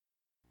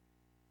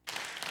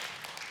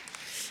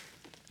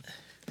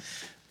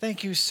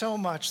Thank you so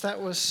much.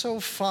 That was so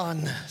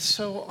fun,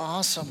 so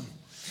awesome.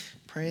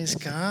 Praise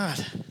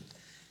God.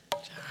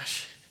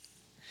 Josh.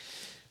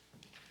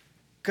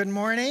 Good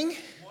morning. Good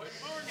morning.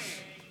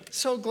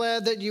 So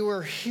glad that you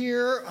are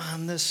here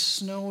on this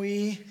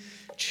snowy,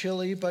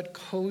 chilly, but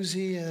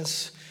cozy,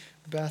 as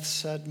Beth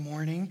said,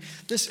 morning.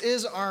 This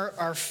is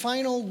our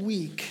final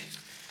week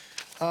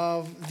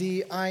of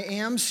the I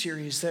Am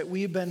series that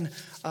we've been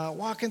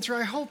walking through.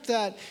 I hope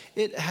that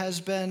it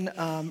has been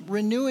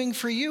renewing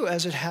for you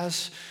as it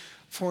has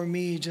for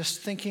me, just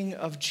thinking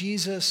of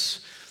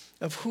Jesus,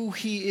 of who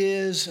he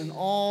is in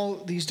all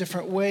these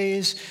different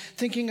ways,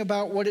 thinking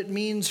about what it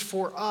means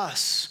for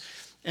us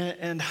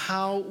and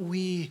how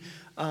we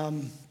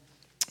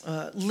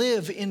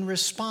live in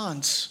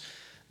response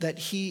that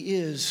he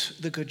is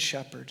the Good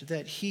Shepherd,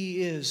 that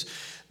he is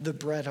the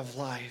bread of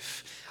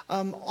life.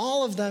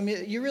 All of them,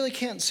 you really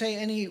can't say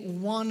any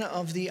one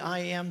of the I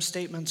am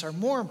statements are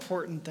more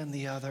important than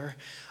the other.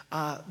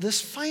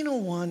 This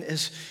final one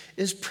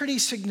is pretty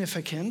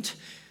significant,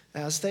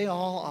 as they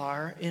all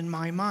are in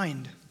my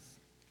mind.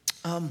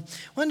 I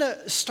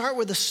wanted to start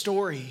with a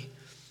story.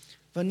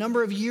 A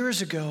number of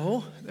years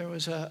ago, there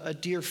was a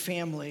dear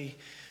family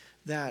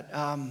that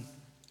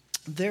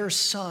their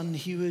son,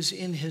 he was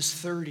in his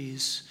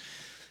 30s,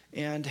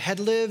 and had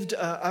lived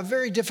a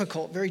very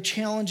difficult, very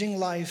challenging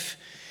life.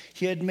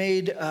 He had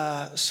made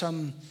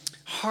some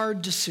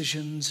hard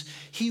decisions.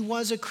 He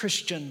was a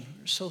Christian,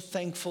 so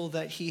thankful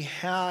that he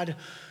had,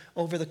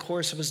 over the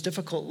course of his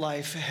difficult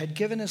life, had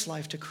given his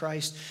life to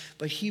Christ,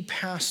 but he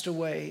passed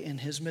away in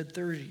his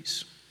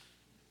mid-30s.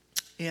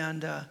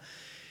 And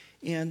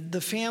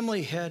the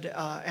family had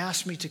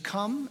asked me to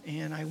come,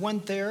 and I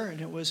went there, and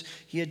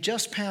he had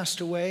just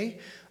passed away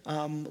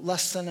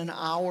less than an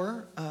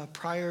hour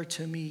prior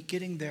to me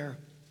getting there.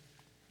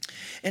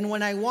 And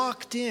when I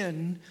walked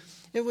in,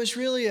 it was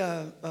really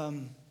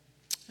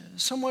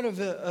somewhat of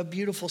a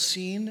beautiful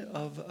scene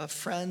of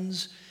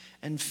friends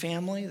and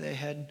family.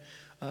 They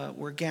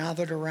were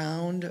gathered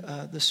around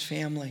this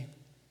family.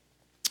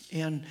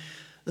 And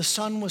the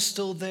son was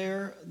still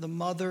there. The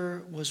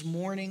mother was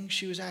mourning.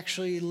 She was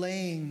actually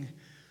laying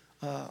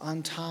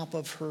on top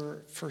of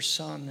her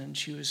son, and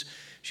she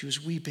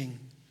was weeping.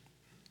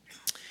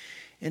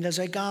 And as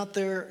I got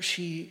there,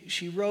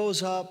 she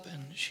rose up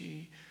and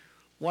she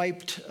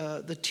wiped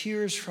the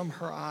tears from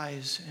her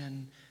eyes,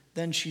 and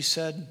then she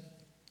said,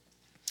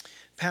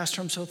 "Pastor,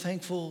 I'm so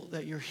thankful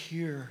that you're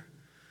here.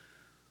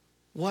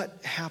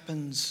 What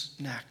happens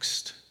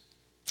next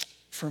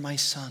for my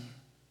son?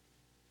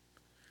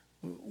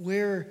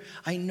 Where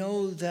I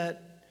know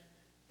that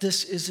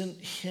this isn't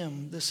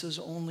him, this is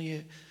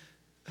only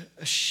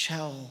a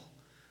shell.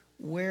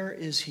 Where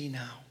is he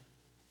now?"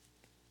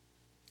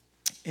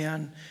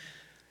 And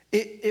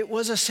it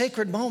was a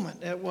sacred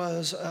moment. It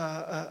was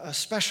a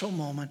special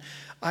moment.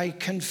 I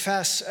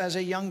confess, as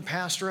a young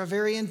pastor, a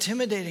very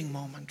intimidating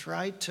moment,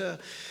 right?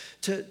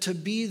 To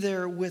be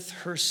there with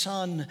her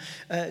son,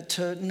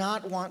 to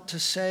not want to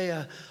say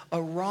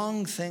a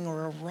wrong thing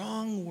or a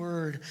wrong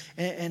word,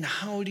 and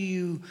how do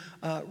you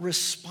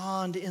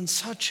respond in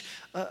such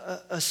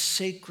a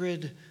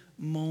sacred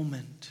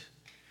moment?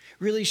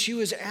 Really, she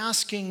was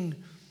asking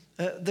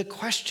the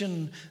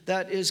question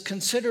that is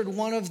considered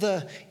one of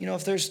the,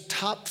 if there's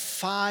top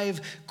 5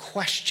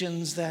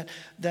 questions that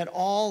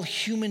all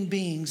human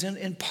beings, and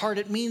in part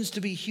it means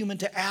to be human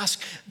to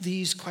ask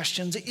these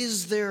questions.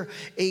 Is there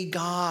a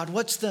God?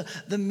 What's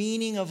the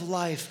meaning of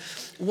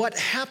life? What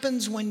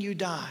happens when you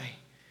die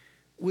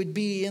would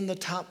be in the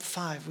top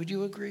 5. Would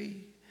you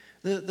agree?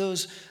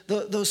 Those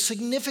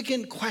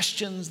significant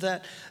questions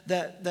that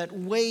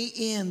weigh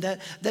in,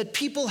 that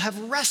people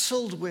have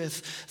wrestled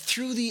with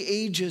through the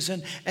ages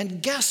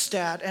and guessed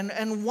at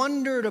and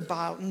wondered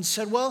about and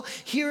said, well,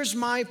 here's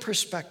my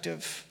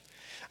perspective.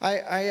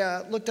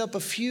 I looked up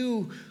a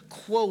few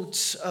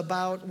quotes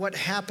about what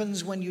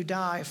happens when you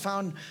die. I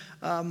found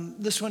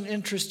this one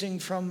interesting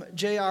from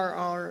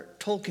J.R.R.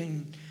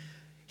 Tolkien.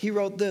 He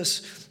wrote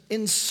this: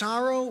 "In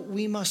sorrow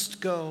we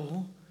must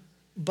go,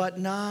 but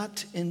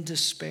not in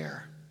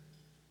despair.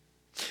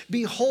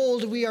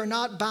 Behold, we are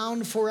not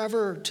bound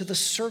forever to the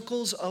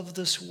circles of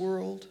this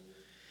world,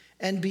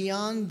 and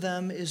beyond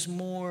them is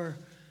more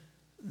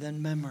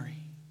than memory."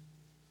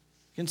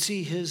 You can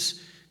see his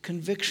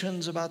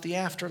convictions about the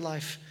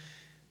afterlife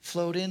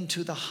flowed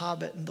into The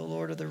Hobbit and The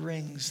Lord of the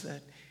Rings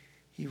that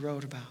he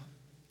wrote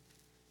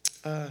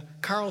about.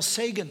 Carl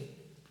Sagan,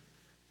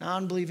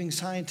 non-believing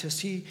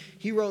scientist,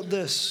 he wrote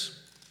this: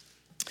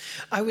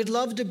 "I would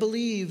love to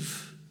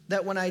believe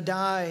that when I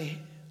die,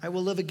 I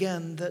will live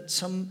again, that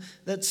some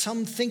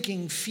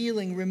thinking,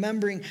 feeling,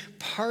 remembering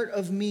part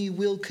of me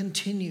will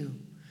continue.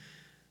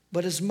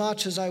 But as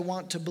much as I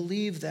want to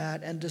believe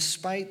that, and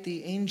despite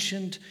the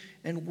ancient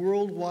and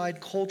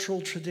worldwide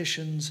cultural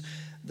traditions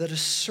that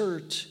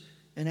assert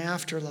an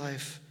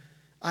afterlife,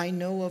 I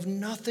know of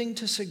nothing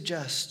to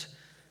suggest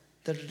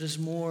that it is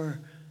more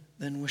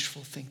than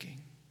wishful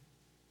thinking."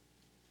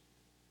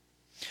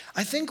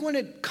 I think when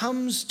it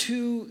comes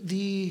to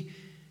the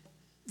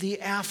the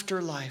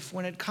afterlife,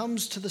 when it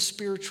comes to the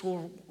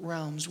spiritual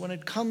realms, when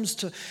it comes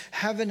to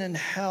heaven and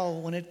hell,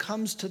 when it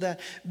comes to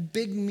that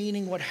big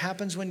meaning, what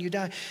happens when you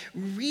die,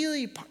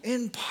 really,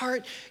 in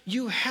part,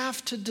 you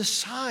have to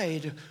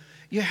decide.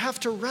 You have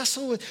to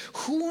wrestle with,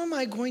 who am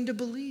I going to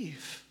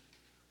believe?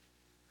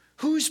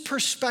 Whose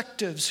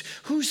perspectives,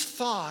 whose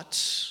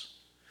thoughts,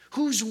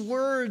 whose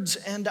words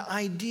and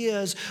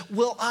ideas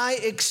will I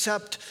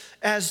accept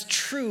as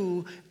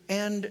true,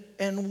 and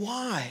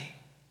why?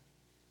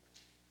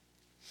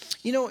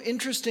 You know,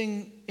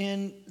 interesting,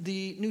 in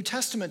the New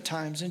Testament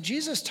times, in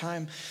Jesus'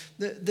 time,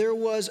 there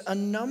was a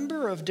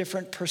number of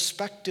different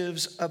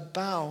perspectives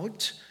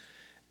about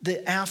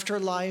the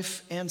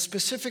afterlife and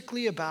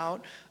specifically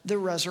about the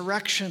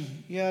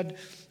resurrection. You had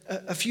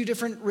a few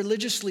different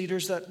religious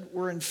leaders that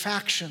were in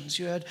factions.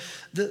 You had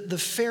the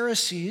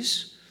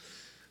Pharisees,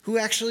 who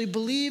actually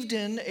believed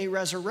in a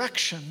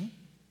resurrection,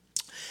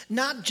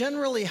 not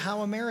generally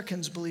how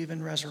Americans believe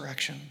in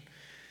resurrection.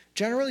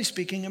 Generally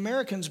speaking,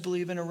 Americans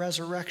believe in a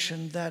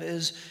resurrection that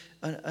is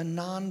a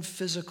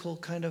non-physical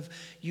kind of,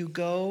 you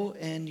go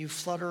and you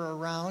flutter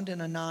around in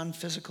a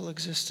non-physical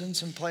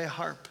existence and play a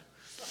harp.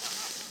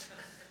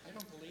 I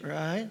don't believe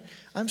Right?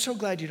 I'm so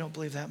glad you don't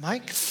believe that,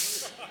 Mike.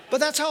 But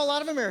that's how a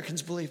lot of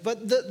Americans believe.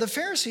 But the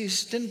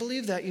Pharisees didn't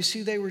believe that. You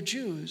see, they were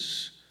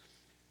Jews.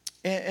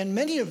 And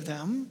many of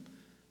them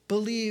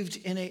believed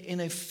in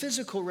a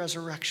physical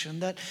resurrection,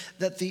 that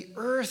the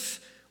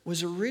earth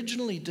was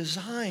originally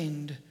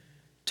designed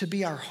to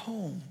be our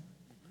home.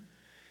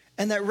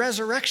 And that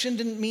resurrection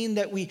didn't mean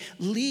that we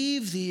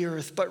leave the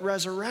earth, but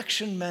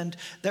resurrection meant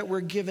that we're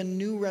given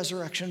new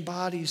resurrection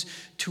bodies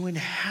to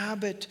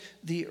inhabit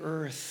the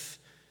earth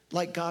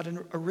like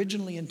God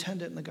originally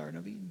intended in the Garden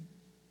of Eden.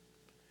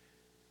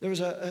 There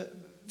was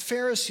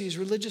Pharisees,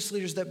 religious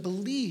leaders that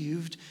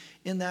believed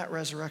in that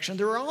resurrection.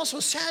 There were also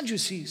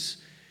Sadducees,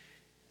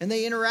 and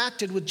they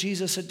interacted with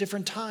Jesus at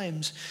different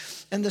times.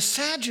 And the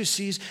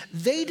Sadducees,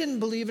 they didn't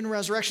believe in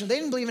resurrection. They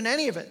didn't believe in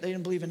any of it. They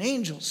didn't believe in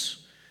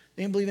angels.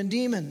 They didn't believe in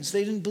demons.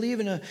 They didn't believe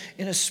in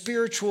a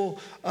spiritual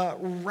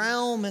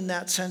realm in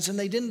that sense. And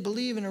they didn't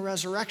believe in a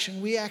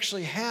resurrection. We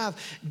actually have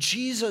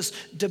Jesus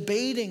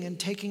debating and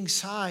taking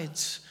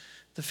sides,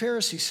 the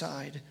Pharisee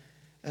side,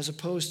 as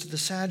opposed to the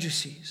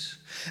Sadducees.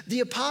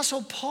 The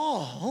Apostle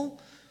Paul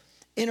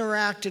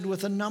interacted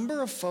with a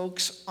number of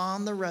folks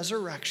on the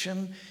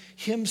resurrection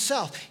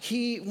himself.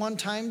 One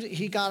time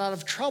he got out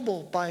of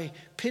trouble by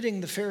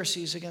pitting the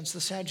Pharisees against the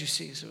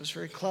Sadducees. It was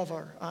very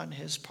clever on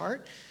his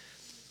part.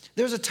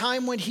 There was a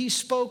time when he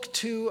spoke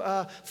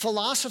to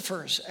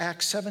philosophers,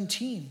 Acts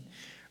 17.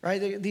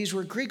 Right? These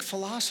were Greek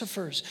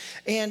philosophers.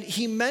 And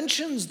he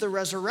mentions the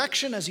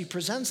resurrection as he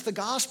presents the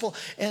gospel,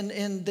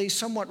 and they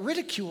somewhat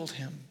ridiculed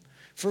him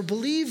for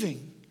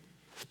believing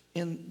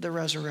in the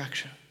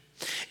resurrection.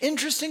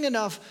 Interesting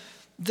enough,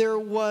 there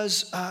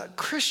was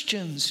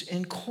Christians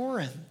in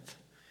Corinth.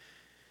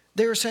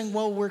 They were saying,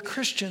 well, we're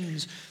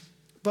Christians,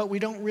 but we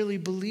don't really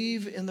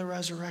believe in the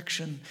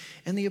resurrection.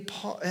 And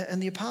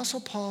the Apostle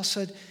Paul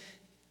said,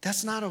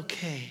 that's not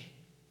okay.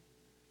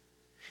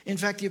 In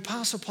fact, the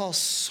Apostle Paul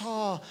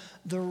saw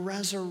the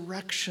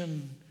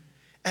resurrection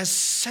as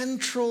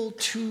central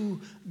to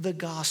the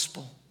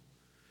gospel.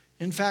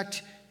 In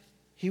fact,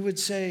 he would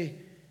say,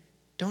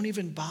 don't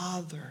even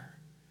bother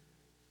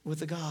with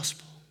the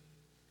gospel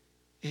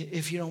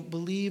if you don't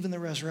believe in the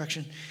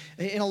resurrection.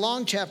 In a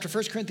long chapter,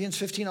 1 Corinthians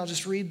 15, I'll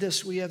just read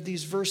this. We have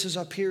these verses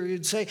up here. He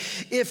would say,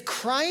 if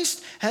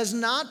Christ has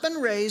not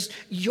been raised,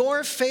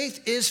 your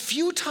faith is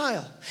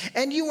futile,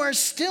 and you are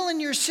still in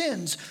your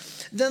sins.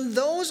 Then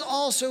those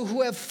also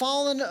who have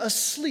fallen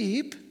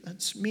asleep,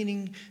 that's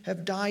meaning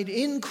have died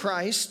in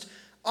Christ,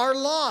 are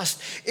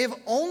lost. If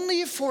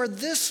only for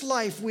this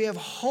life we have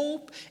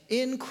hope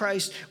in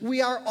Christ,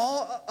 we are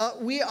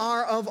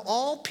of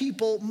all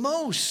people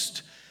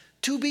most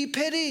to be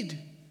pitied.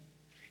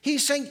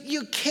 He's saying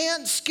you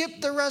can't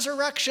skip the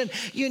resurrection.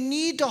 You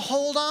need to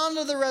hold on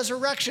to the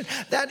resurrection.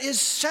 That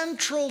is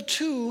central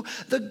to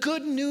the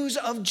good news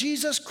of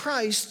Jesus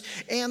Christ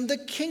and the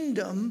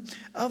kingdom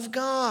of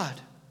God.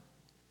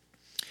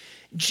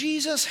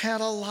 Jesus had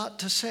a lot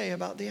to say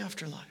about the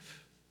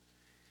afterlife.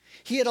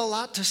 He had a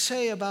lot to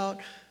say about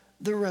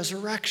the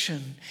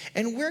resurrection.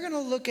 And we're going to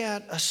look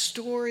at a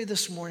story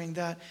this morning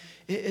that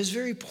is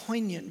very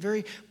poignant,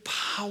 very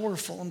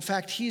powerful. In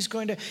fact, he's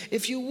going to,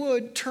 if you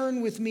would,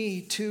 turn with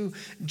me to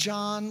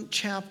John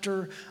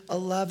chapter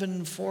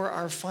 11 for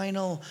our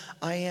final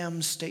I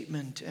am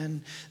statement.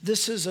 And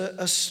this is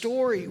a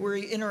story where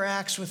he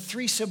interacts with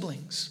three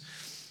siblings,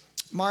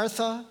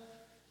 Martha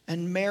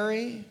and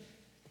Mary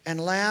and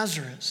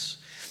Lazarus.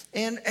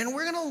 And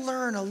we're going to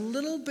learn a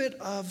little bit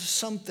of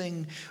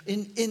something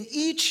in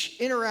each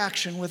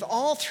interaction with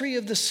all three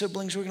of the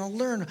siblings. We're going to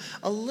learn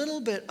a little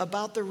bit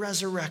about the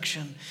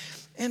resurrection.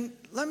 And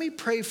let me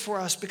pray for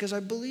us, because I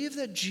believe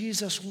that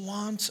Jesus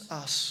wants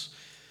us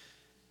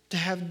to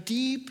have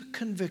deep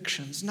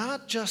convictions,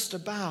 not just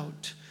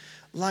about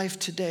life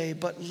today,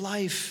 but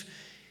life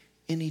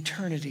in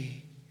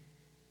eternity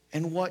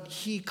and what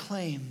he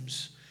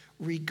claims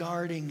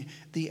regarding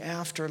the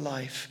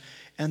afterlife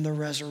and the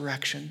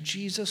resurrection.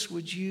 Jesus,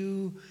 would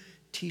you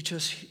teach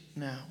us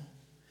now?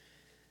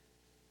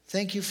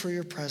 Thank you for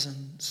your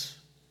presence.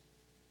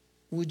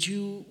 Would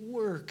you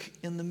work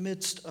in the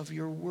midst of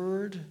your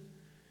word,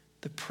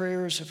 the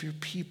prayers of your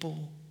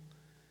people,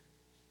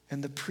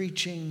 and the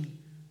preaching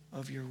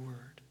of your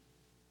word?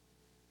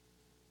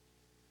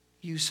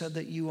 You said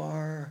that you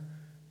are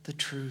the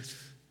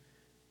truth.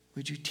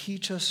 Would you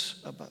teach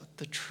us about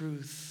the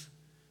truth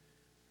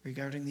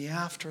regarding the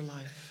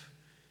afterlife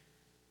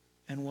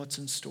and what's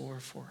in store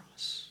for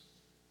us?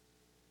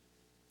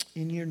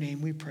 In your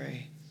name we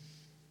pray.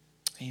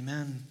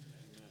 Amen.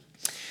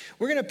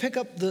 We're going to pick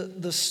up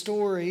the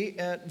story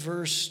at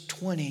verse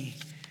 20,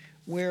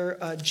 where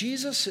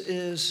Jesus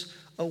is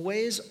a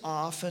ways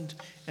off,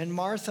 and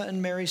Martha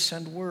and Mary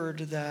send word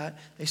that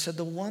they said,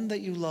 the one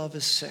that you love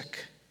is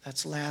sick.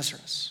 That's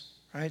Lazarus,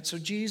 right? So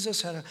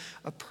Jesus had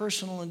a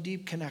personal and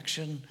deep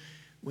connection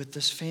with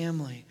this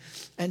family.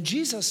 And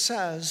Jesus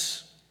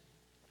says,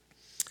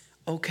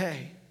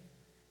 okay,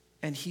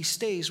 and he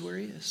stays where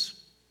he is.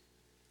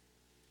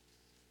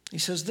 He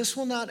says, this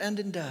will not end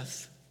in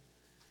death,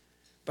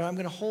 but I'm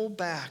going to hold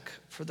back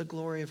for the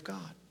glory of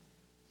God.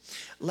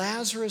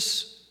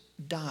 Lazarus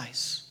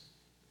dies.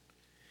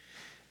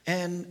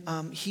 And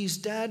he's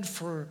dead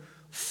for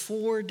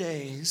 4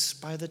 days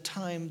by the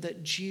time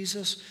that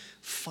Jesus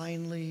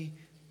finally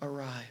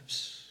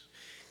arrives.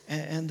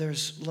 And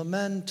there's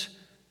lament,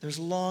 there's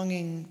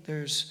longing,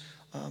 there's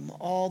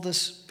all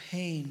this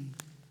pain.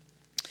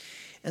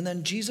 And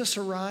then Jesus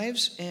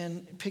arrives,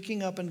 and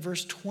picking up in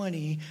verse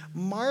 20,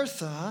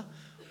 Martha,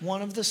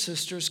 one of the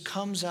sisters,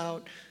 comes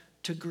out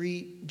to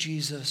greet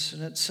Jesus.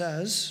 And it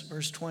says,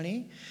 verse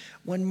 20,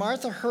 when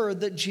Martha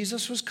heard that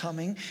Jesus was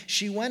coming,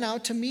 she went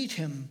out to meet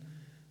him,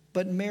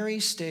 but Mary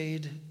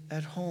stayed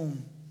at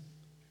home.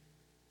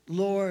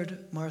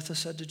 Lord, Martha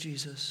said to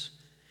Jesus,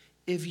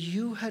 if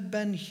you had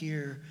been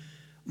here,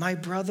 my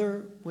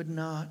brother would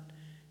not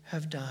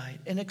have died.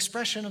 An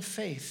expression of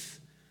faith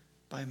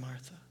by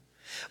Martha.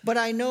 But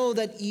I know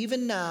that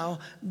even now,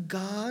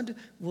 God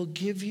will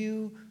give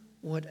you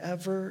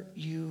whatever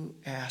you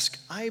ask.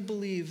 I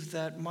believe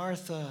that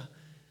Martha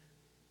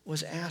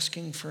was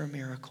asking for a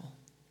miracle.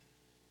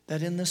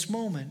 That in this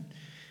moment,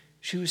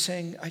 she was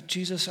saying,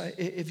 Jesus,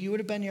 if you would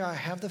have been here, I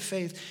have the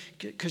faith.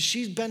 Because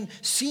she's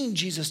seen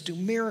Jesus do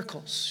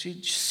miracles.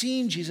 She'd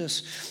seen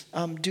Jesus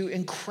do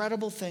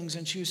incredible things.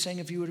 And she was saying,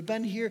 if you would have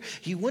been here,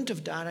 he wouldn't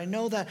have died. I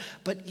know that.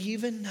 But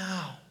even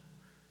now,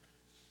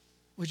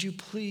 would you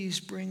please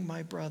bring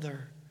my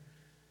brother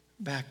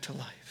back to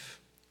life?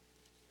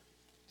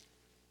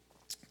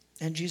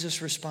 And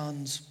Jesus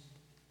responds,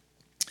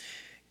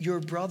 your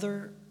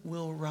brother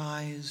will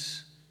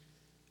rise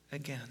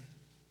again.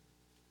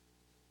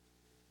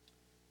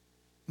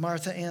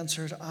 Martha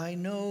answered, I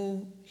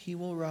know he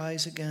will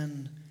rise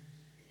again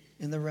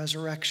in the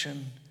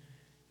resurrection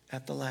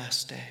at the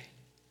last day.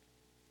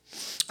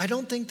 I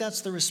don't think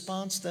that's the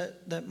response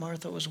that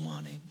Martha was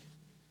wanting.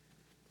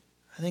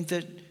 I think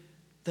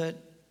that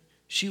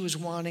she was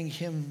wanting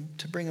him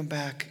to bring him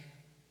back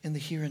in the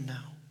here and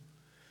now.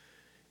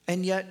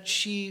 And yet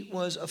she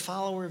was a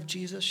follower of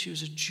Jesus. She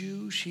was a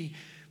Jew. She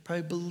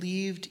probably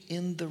believed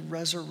in the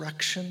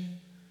resurrection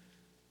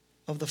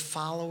of the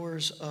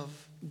followers of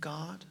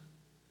God.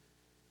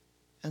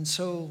 And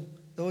so,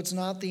 though it's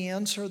not the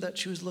answer that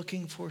she was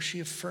looking for, she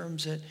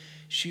affirms it.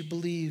 She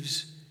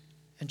believes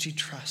and she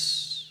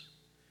trusts.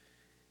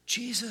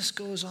 Jesus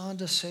goes on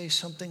to say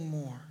something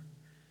more.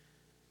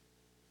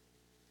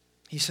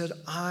 He said,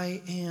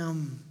 I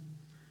am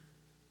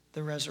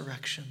the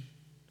resurrection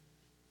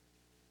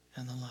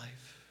and the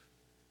life.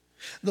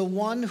 The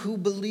one who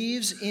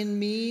believes in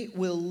me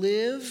will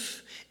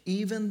live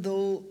even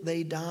though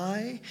they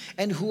die,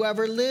 and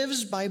whoever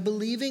lives by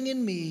believing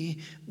in me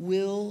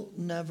will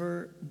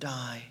never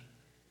die.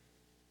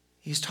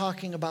 He's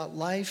talking about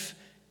life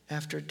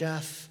after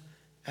death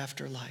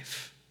after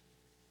life.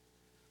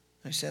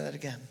 Let me say that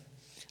again.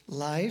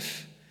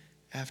 Life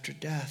after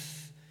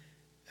death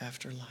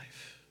after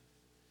life.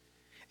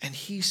 And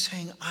he's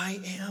saying, I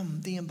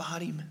am the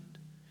embodiment.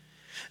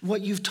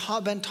 What you've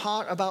been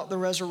taught about the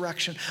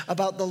resurrection,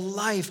 about the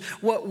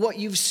life, what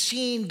you've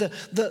seen,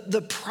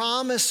 the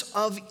promise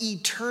of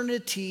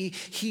eternity,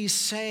 he's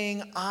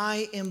saying,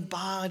 I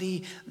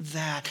embody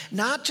that.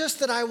 Not just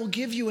that I will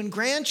give you and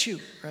grant you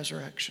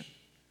resurrection.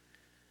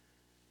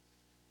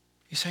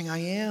 He's saying, I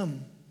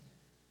am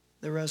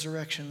the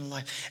resurrection and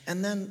life.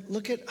 And then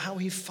look at how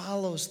he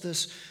follows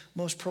this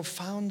most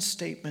profound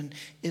statement.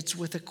 It's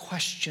with a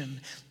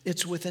question.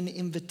 It's with an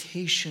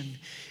invitation.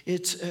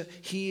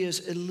 He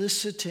is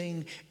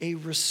eliciting a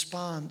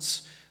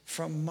response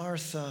from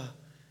Martha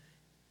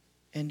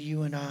and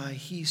you and I.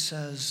 He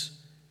says,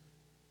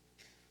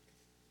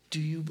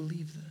 do you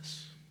believe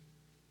this?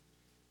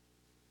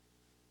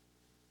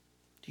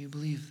 Do you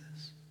believe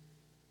this?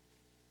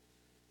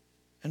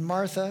 And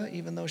Martha,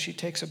 even though she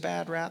takes a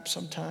bad rap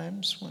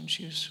sometimes when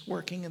she's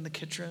working in the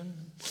kitchen,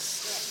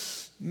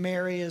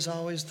 Mary is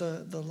always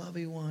the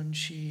lovey one.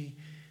 She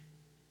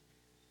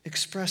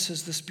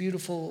expresses this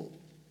beautiful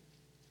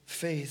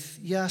faith.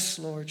 "Yes,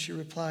 Lord," she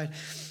replied.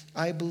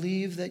 "I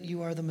believe that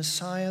you are the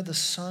Messiah, the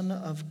Son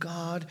of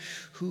God,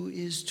 who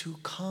is to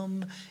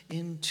come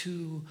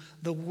into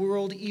the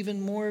world."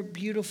 Even more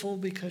beautiful,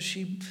 because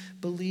she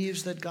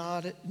believes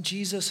that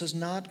Jesus is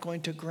not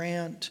going to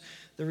grant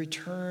the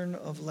return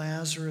of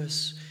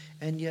Lazarus,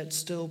 and yet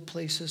still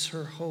places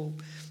her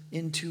hope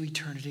into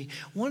eternity.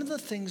 One of the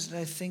things that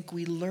I think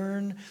we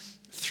learn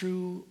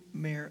through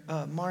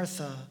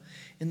Martha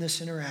in this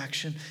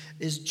interaction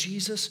is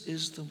Jesus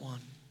is the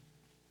one.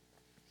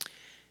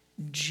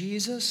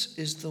 Jesus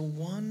is the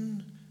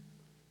one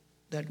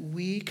that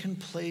we can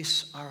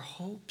place our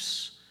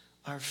hopes,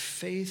 our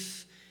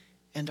faith,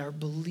 and our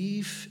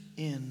belief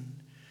in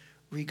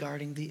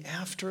regarding the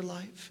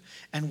afterlife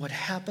and what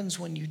happens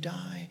when you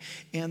die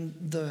and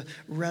the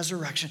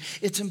resurrection.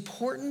 It's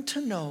important to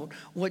note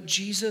what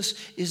Jesus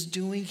is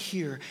doing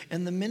here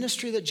and the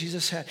ministry that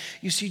Jesus had.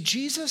 You see,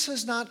 Jesus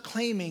is not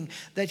claiming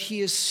that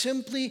he is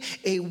simply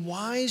a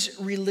wise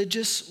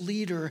religious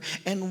leader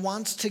and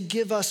wants to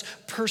give us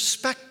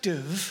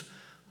perspective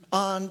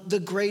on the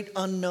great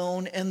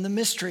unknown and the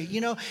mystery.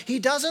 He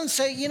doesn't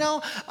say,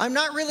 I'm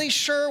not really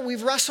sure.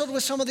 We've wrestled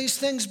with some of these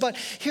things, but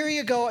here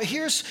you go.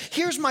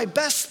 Here's my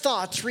best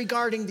thoughts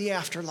regarding the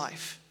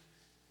afterlife.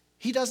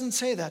 He doesn't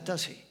say that,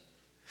 does he?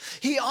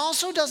 He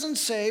also doesn't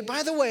say,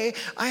 by the way,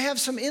 I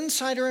have some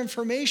insider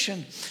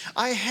information.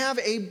 I have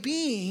a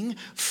being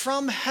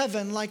from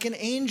heaven, like an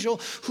angel,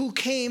 who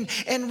came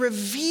and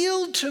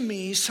revealed to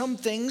me some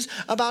things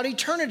about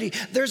eternity.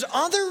 There's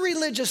other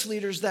religious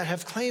leaders that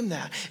have claimed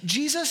that.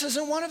 Jesus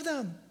isn't one of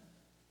them.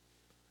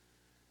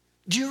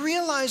 Do you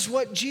realize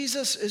what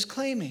Jesus is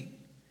claiming?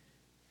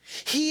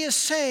 He is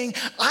saying,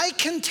 I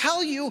can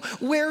tell you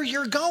where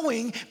you're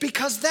going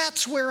because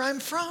that's where I'm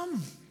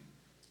from.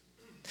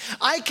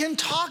 I can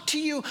talk to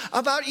you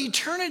about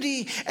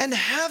eternity and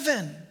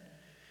heaven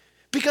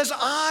because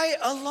I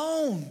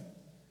alone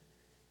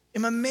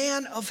am a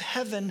man of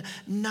heaven,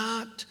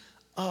 not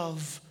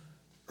of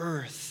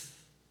earth.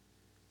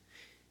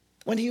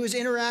 When he was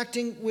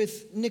interacting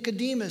with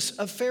Nicodemus,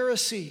 a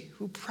Pharisee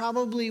who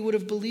probably would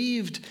have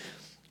believed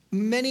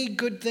many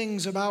good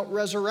things about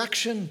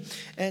resurrection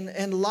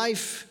and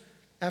life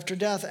after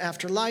death,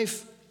 after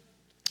life,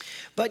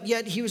 but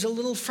yet he was a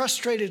little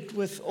frustrated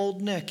with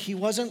old Nick. He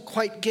wasn't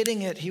quite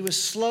getting it. He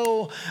was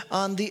slow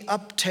on the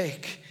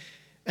uptake.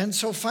 And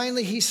so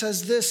finally he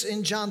says this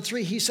in John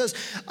 3. He says,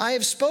 I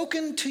have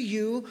spoken to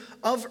you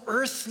of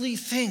earthly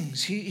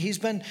things. He's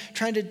been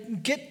trying to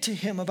get to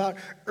him about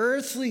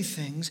earthly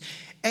things,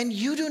 and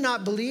you do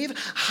not believe.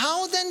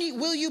 How then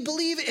will you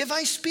believe if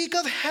I speak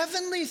of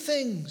heavenly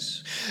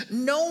things?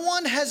 No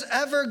one has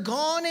ever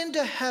gone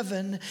into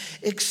heaven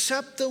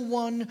except the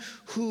one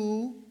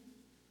who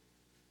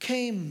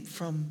came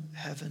from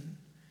heaven,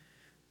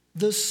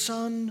 the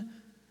Son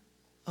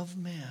of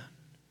Man.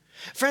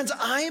 Friends,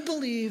 I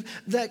believe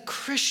that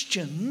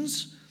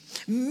Christians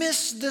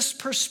miss this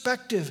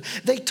perspective.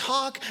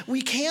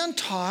 We can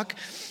talk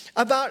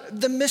about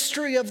the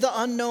mystery of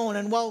the unknown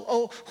and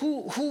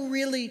who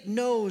really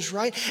knows,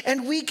 right?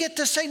 And we get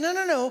to say,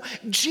 no,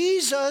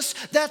 Jesus,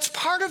 that's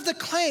part of the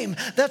claim.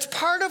 That's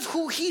part of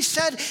who he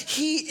said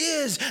he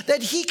is,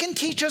 that he can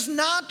teach us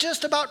not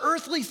just about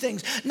earthly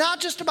things,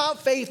 not just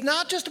about faith,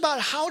 not just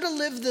about how to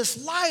live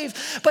this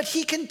life, but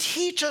he can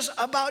teach us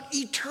about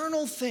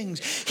eternal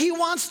things. He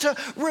wants to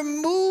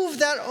remove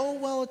that,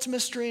 it's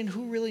mystery and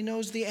who really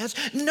knows the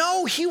answer.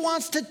 No, he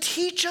wants to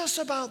teach us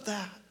about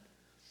that.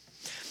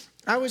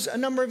 A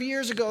number of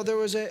years ago, there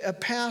was a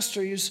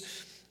pastor. He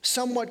was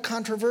somewhat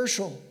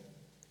controversial.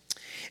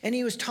 And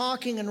he was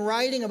talking and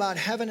writing about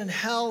heaven and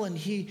hell, and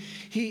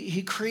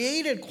he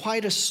created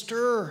quite a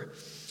stir.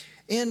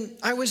 And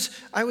I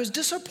was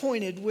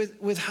disappointed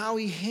with how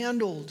he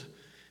handled,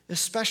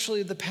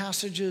 especially the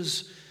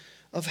passages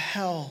of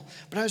hell.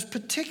 But I was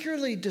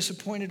particularly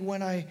disappointed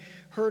when I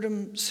heard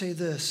him say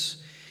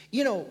this.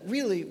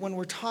 Really, when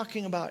we're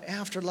talking about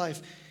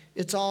afterlife,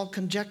 it's all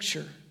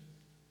conjecture.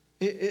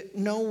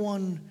 No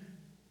one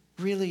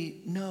really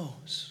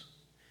knows.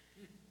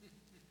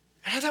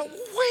 And I thought,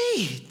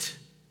 wait,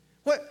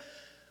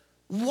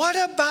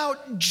 what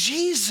about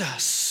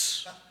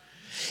Jesus?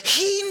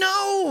 He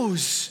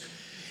knows.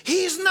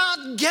 He's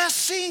not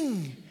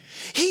guessing.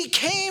 He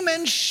came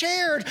and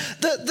shared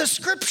the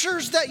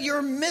scriptures that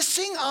you're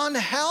missing on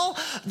hell.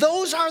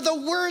 Those are the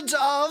words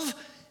of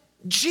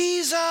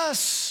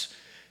Jesus.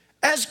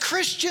 As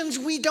Christians,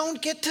 we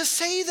don't get to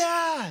say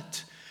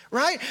that.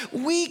 Right?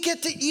 We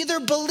get to either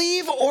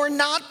believe or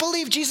not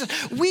believe Jesus.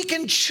 We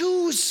can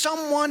choose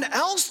someone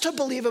else to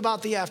believe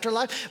about the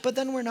afterlife, but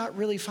then we're not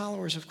really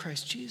followers of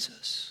Christ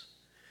Jesus.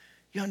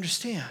 You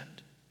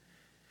understand?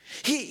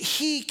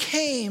 He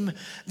came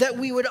that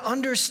we would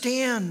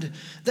understand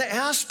the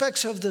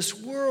aspects of this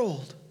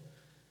world,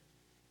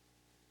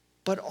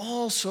 but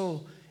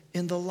also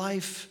in the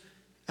life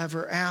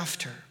ever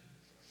after.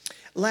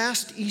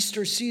 Last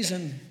Easter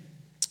season,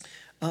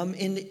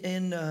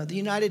 In the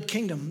United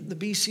Kingdom, the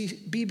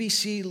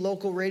BBC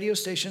local radio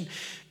station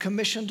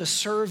commissioned a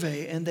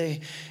survey, and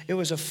it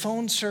was a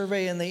phone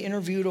survey, and they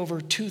interviewed over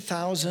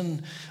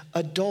 2,000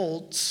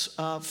 adults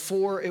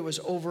it was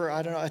over,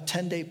 a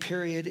 10-day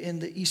period in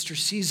the Easter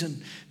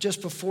season,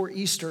 just before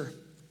Easter.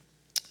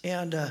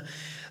 And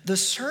the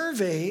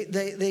survey,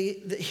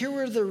 here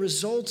were the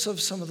results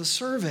of some of the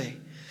survey.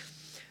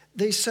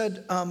 They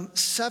said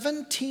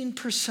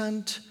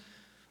 17%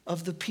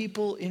 of the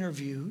people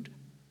interviewed,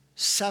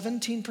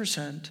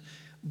 17%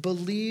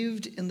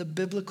 believed in the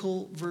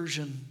biblical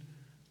version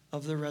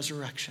of the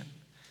resurrection.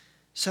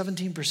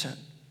 17%.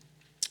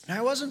 Now,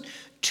 I wasn't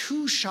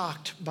too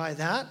shocked by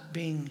that,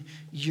 being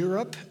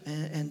Europe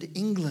and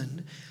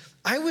England.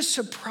 I was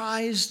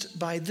surprised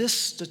by this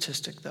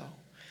statistic, though.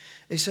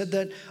 They said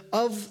that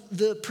of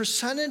the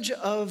percentage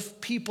of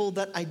people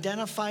that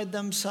identified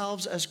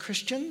themselves as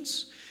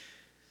Christians,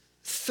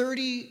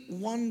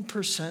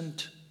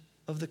 31%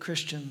 of the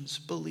Christians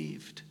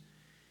believed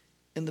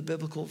in the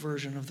biblical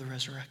version of the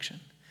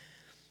resurrection.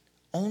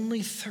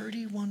 Only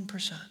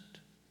 31%.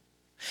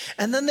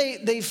 And then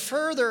they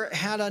further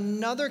had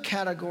another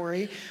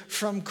category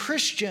from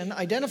Christian,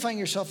 identifying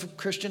yourself as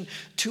Christian,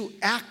 to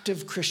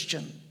active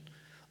Christian,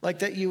 like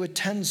that you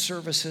attend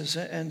services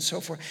and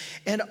so forth.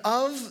 And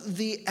of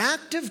the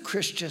active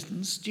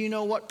Christians, do you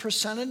know what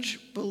percentage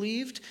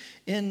believed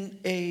in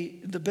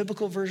the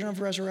biblical version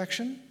of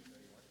resurrection?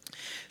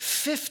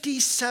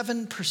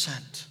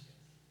 57%.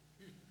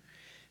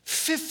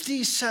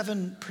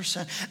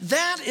 57%.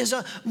 That is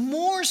a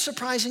more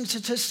surprising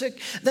statistic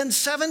than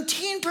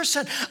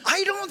 17%.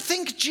 I don't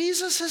think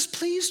Jesus is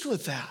pleased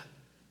with that.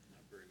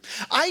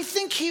 I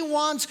think he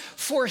wants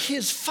for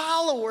his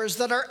followers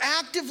that are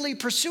actively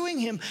pursuing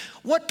him.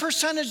 What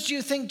percentage do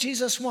you think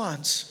Jesus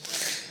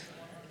wants?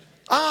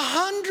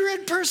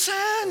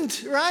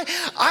 100%, right?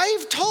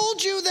 I've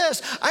told you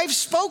this. I've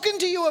spoken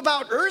to you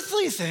about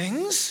earthly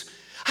things.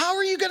 How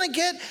are you going to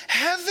get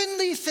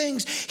heavenly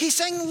things? He's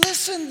saying,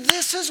 listen,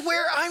 this is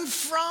where I'm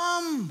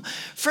from.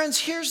 Friends,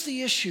 here's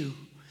the issue,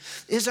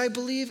 is I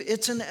believe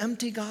it's an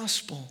empty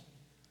gospel.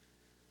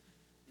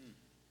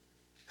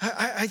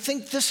 I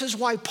think this is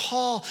why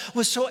Paul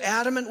was so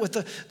adamant with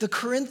the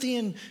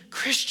Corinthian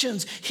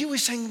Christians. He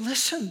was saying,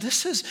 listen,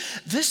 this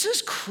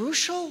is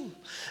crucial.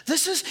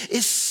 This is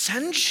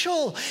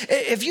essential.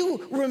 If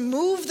you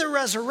remove the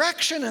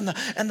resurrection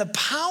and the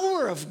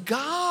power of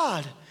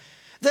God,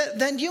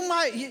 then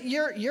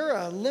you're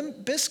a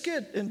limp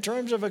biscuit in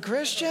terms of a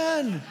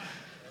Christian.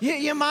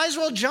 You might as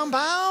well jump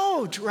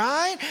out,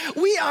 right?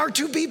 We are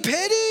to be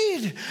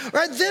pitied,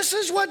 right? This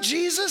is what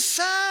Jesus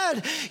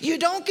said. You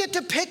don't get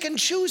to pick and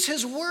choose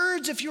his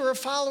words if you're a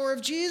follower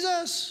of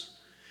Jesus.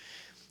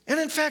 And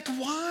in fact,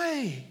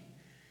 why?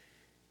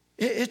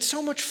 It's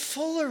so much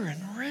fuller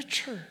and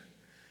richer.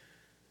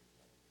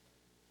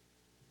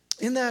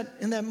 In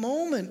that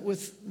moment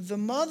with the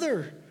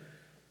mother,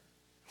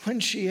 when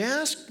she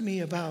asked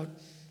me about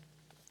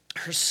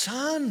her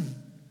son,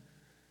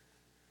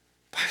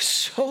 I was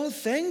so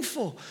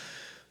thankful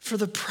for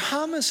the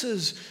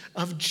promises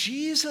of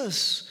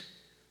Jesus.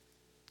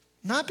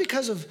 Not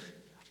because of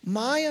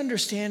my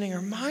understanding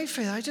or my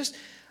faith.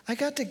 I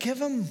got to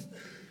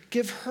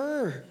give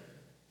her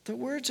the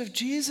words of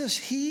Jesus.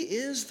 He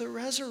is the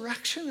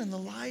resurrection and the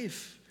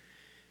life.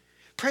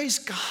 Praise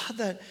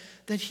God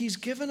that he's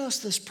given us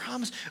this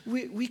promise.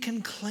 We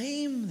can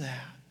claim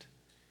that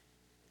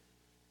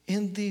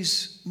in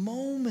these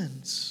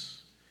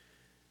moments.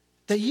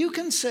 That you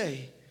can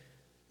say,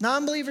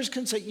 non-believers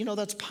can say,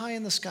 that's pie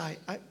in the sky.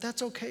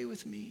 That's okay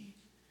with me.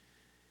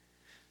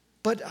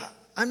 But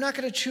I'm not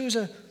going to choose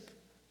a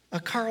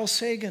Carl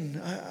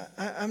Sagan.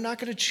 I'm not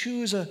going to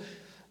choose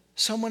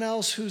someone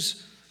else who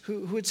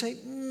would say,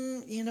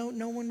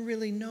 no one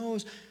really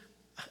knows.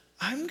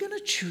 I'm going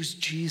to choose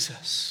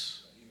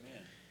Jesus.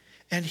 Amen.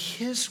 And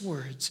his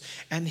words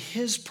and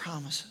his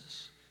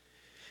promises,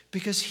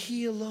 because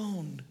he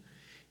alone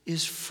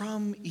is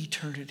from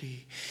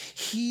eternity.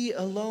 He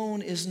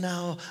alone is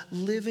now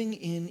living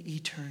in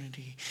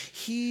eternity.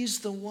 He's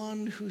the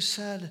one who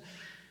said,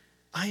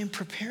 I am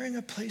preparing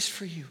a place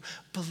for you.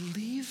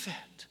 Believe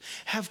it.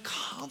 Have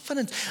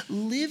confidence.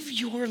 Live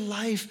your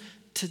life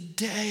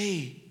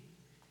today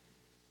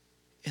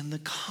in the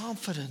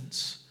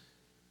confidence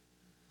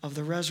of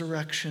the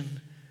resurrection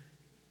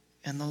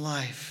and the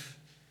life.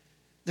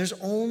 There's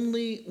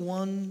only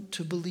one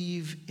to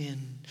believe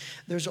in.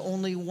 There's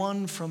only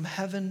one from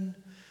heaven.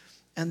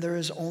 And there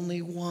is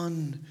only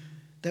one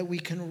that we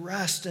can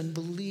rest and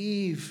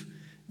believe.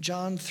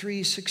 John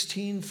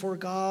 3:16, for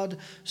God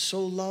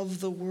so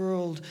loved the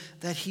world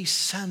that he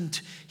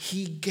sent,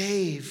 he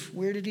gave.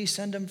 Where did he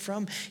send him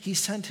from? He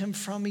sent him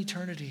from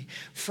eternity,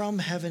 from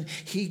heaven.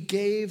 He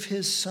gave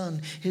his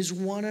son, his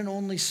one and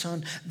only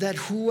son, that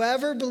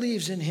whoever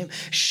believes in him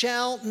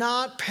shall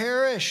not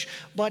perish,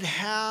 but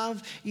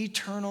have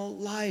eternal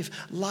life.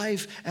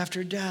 Life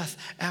after death,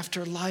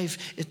 after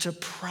life. It's a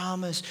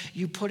promise.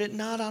 You put it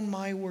not on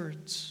my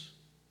words,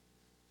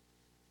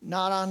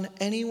 not on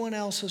anyone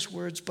else's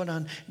words, but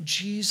on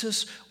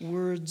Jesus'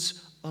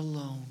 words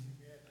alone.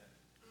 Yes.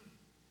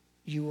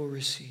 you will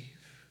receive.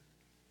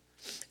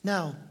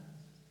 Now,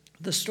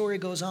 the story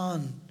goes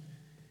on,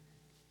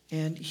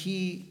 and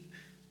he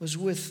was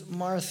with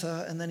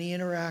Martha, and then he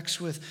interacts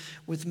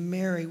with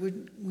Mary.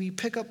 We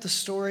pick up the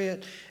story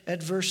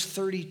at verse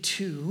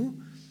 32.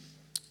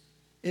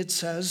 It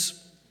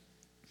says,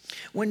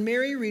 when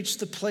Mary reached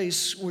the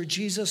place where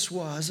Jesus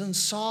was and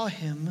saw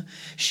him,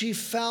 she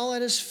fell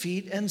at his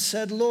feet and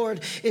said,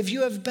 Lord, if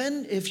you had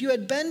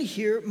been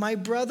here, my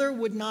brother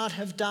would not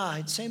have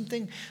died. Same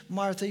thing,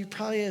 Martha, you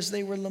probably, as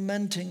they were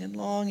lamenting and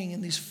longing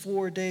in these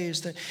 4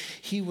 days that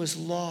he was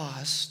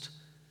lost,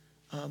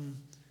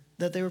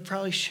 that they were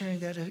probably sharing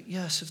that,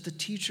 yes, if the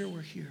teacher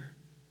were here,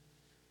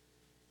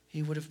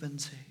 he would have been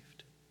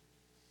saved.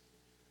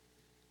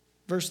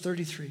 Verse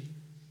 33.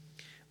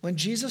 When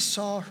Jesus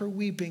saw her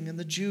weeping and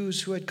the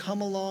Jews who had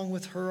come along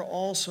with her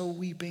also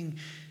weeping,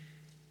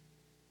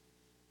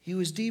 he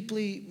was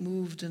deeply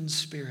moved in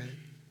spirit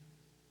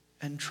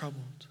and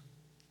troubled.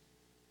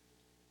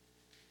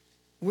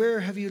 Where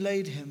have you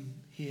laid him?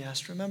 He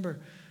asked. Remember,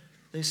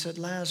 they said,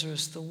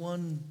 Lazarus, the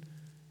one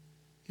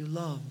you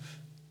love,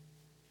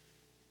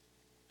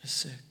 is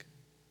sick.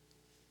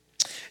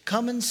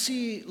 Come and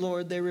see,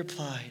 Lord, they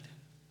replied.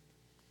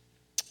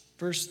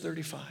 Verse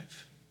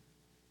 35.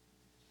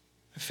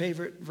 My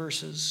favorite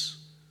verses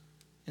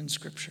in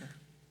Scripture.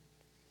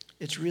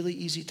 It's really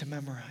easy to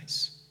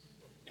memorize.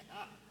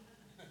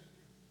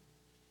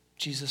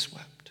 Jesus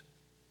wept.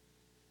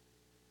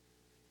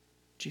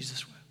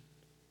 Jesus wept.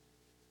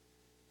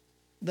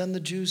 Then the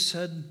Jews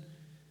said,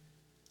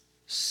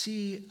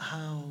 see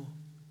how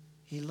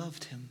he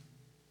loved him.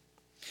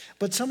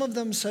 But some of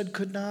them said,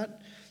 could not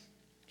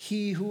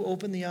he who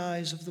opened the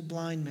eyes of the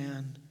blind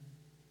man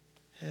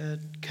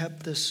had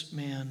kept this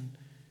man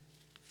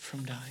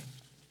from dying?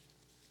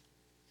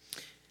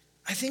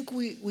 I think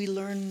we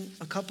learn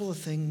a couple of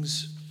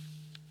things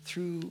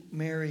through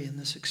Mary in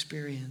this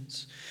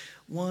experience.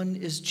 One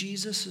is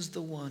Jesus is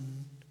the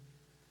one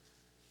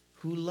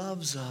who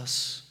loves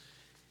us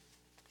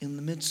in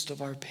the midst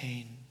of our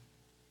pain.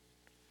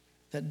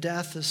 That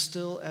death is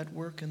still at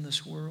work in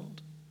this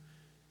world.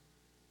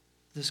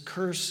 This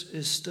curse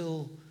is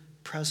still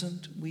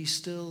present. We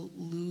still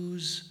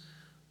lose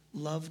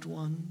loved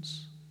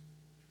ones.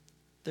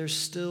 There's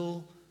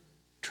still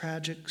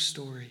tragic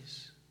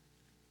stories.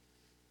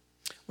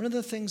 One of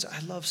the things I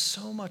love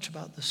so much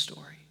about this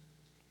story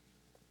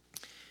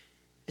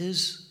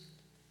is,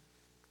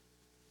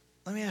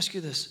 let me ask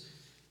you this.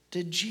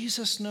 Did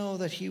Jesus know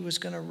that he was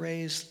going to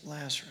raise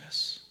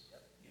Lazarus?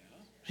 Yeah.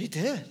 He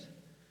did,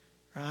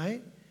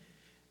 right?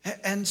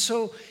 And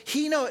so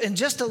he knows in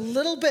just a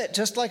little bit,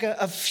 just like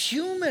a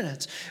few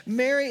minutes,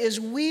 Mary is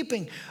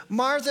weeping.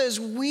 Martha is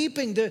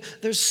weeping.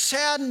 There's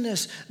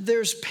sadness.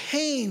 There's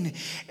pain.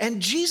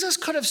 And Jesus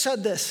could have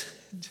said this.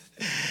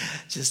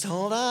 Just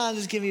hold on.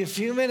 Just give me a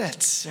few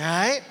minutes,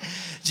 right?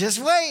 Just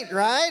wait,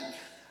 right?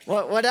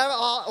 Whatever.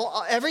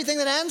 Everything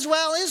that ends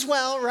well is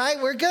well,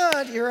 right? We're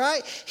good. You're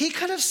right. He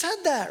could have said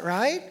that,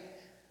 right?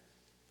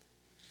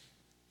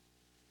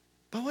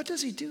 But what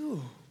does he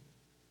do?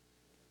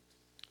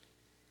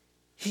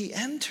 He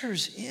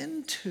enters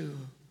into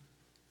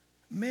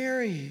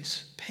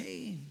Mary's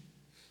pain.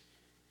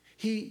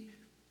 He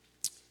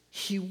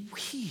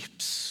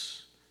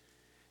weeps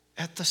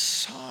at the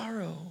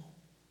sorrow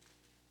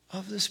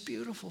of this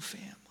beautiful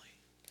family.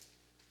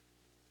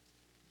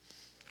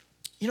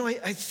 You know,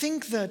 I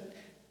think that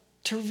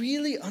to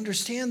really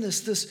understand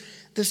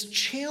this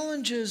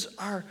challenges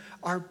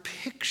our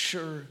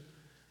picture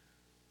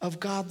of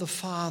God the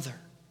Father.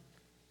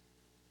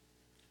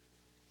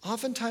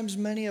 Oftentimes,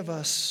 many of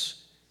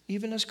us,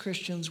 even as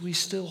Christians, we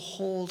still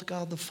hold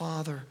God the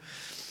Father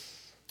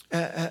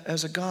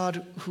as a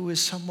God who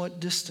is somewhat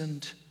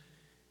distant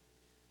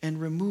and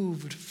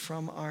removed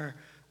from our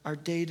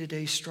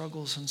day-to-day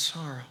struggles and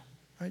sorrow.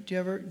 Right?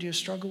 Do you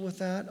struggle with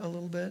that a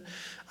little bit?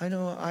 I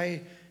know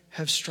I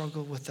have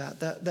struggled with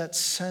that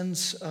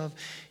sense of,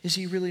 is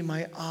he really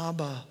my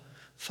Abba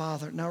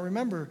Father? Now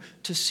remember,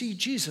 to see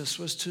Jesus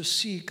was to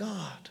see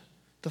God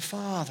the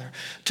Father.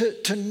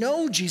 To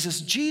know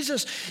Jesus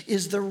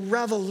is the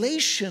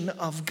revelation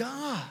of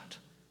God,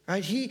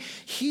 right?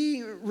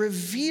 He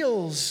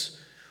reveals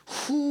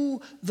who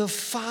the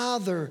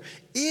Father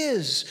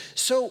is.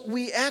 So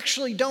we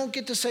actually don't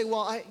get to say,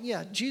 well,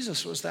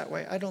 Jesus was that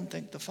way. I don't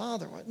think the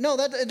Father was. No,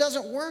 it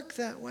doesn't work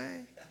that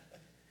way.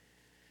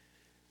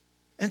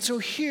 And so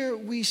here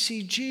we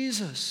see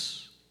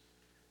Jesus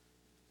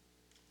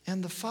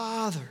and the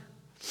Father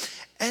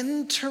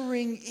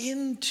entering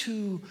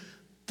into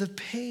the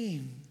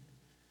pain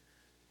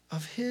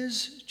of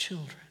his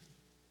children.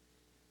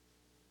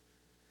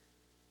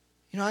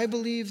 You know, I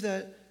believe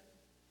that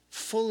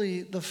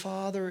fully the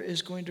Father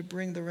is going to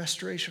bring the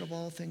restoration of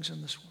all things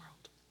in this world.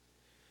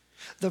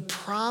 The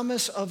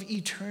promise of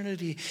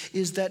eternity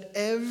is that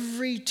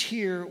every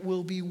tear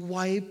will be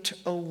wiped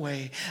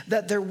away,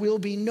 that there will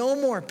be no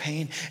more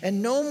pain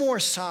and no more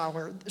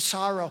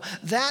sorrow.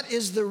 That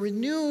is the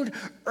renewed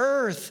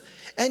earth.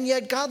 And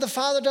yet God the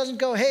Father doesn't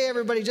go, hey,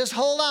 everybody, just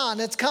hold on,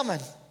 it's coming.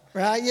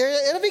 Right?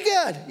 It'll be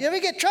good. You'll be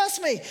good.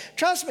 Trust me.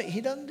 Trust me.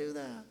 He doesn't do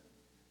that.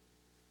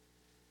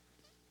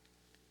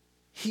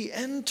 He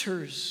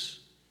enters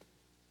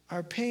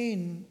our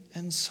pain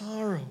and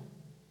sorrow.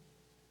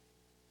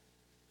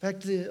 In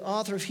fact, the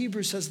author of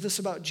Hebrews says this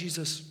about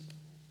Jesus.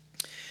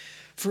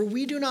 For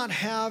we do not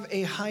have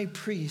a high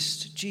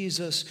priest,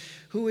 Jesus,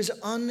 who is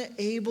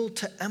unable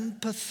to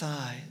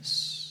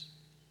empathize,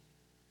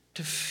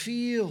 to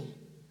feel,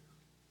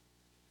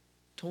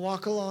 to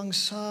walk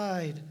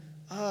alongside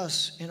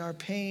us in our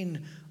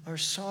pain, our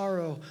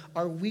sorrow,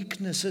 our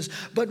weaknesses.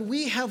 But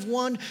we have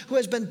one who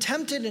has been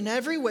tempted in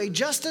every way,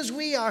 just as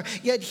we are,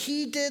 yet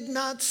he did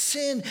not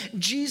sin.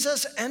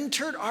 Jesus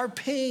entered our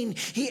pain.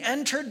 He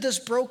entered this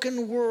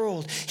broken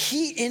world.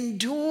 He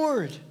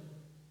endured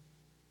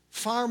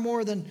far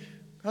more than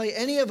probably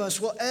any of us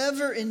will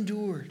ever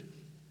endure.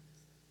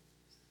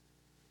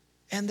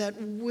 And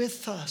that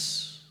with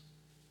us,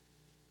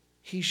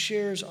 he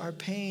shares our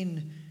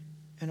pain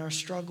and our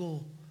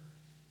struggle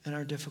and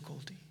our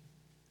difficulty.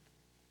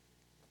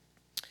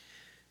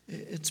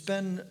 It's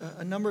been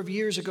a number of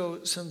years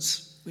ago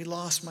since we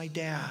lost my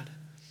dad.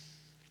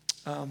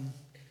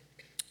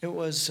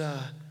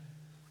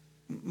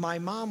 My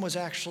mom was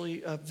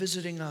actually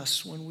visiting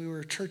us when we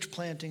were church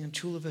planting in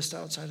Chula Vista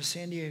outside of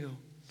San Diego.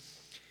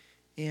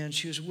 And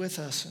she was with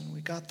us, and we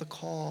got the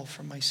call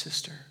from my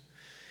sister.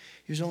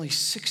 He was only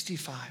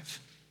 65.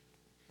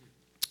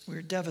 We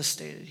were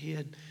devastated. He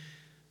had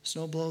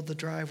snowblowed the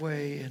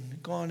driveway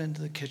and gone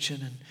into the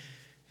kitchen and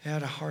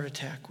had a heart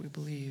attack, we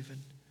believe.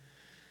 And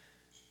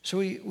so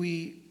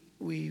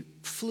we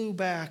flew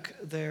back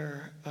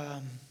there.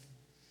 I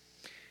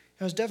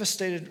was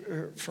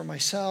devastated for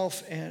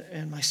myself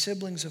and my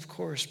siblings, of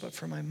course, but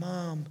for my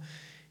mom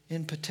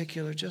in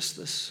particular, just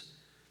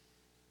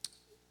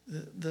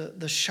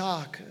the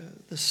shock,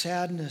 the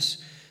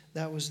sadness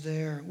that was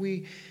there.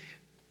 We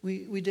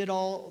did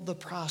all the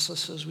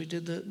processes. We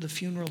did the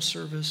funeral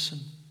service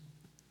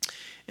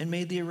and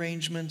made the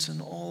arrangements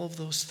and all of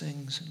those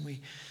things.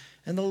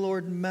 And the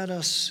Lord met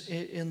us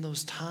in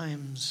those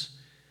times.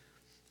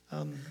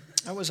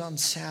 That was on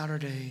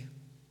Saturday.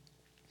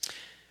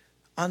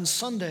 On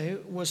Sunday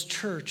was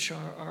church,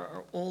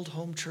 our old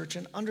home church,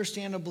 and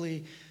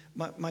understandably,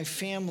 my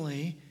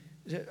family,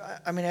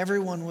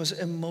 everyone was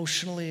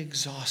emotionally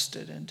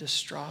exhausted and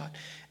distraught,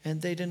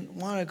 and they didn't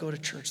want to go to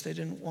church. They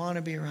didn't want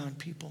to be around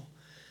people.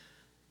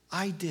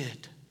 I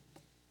did.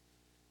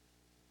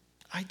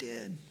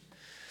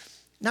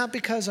 Not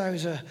because I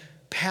was a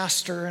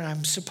pastor and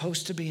I'm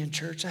supposed to be in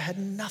church. I had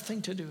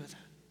nothing to do with it.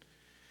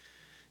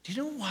 Do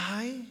you know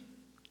why?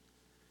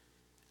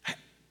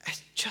 I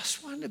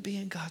just wanted to be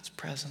in God's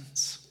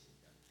presence.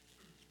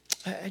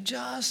 I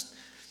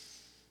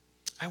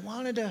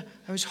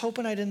was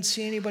hoping I didn't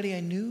see anybody I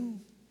knew.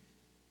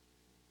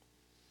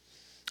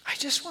 I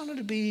just wanted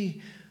to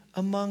be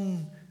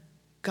among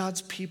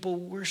God's people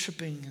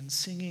worshiping and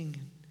singing,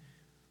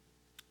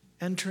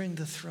 and entering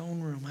the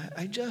throne room.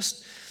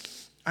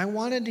 I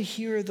wanted to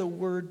hear the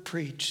word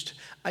preached.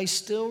 I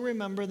still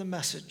remember the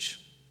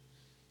message.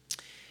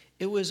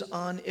 It was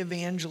on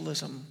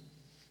evangelism.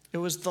 It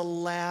was the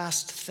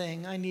last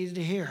thing I needed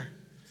to hear.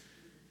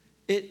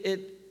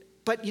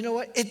 But you know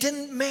what? It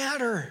didn't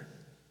matter.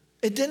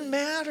 It didn't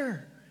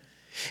matter.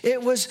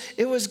 It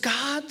was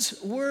God's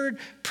word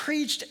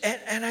preached,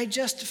 and I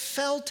just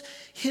felt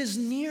his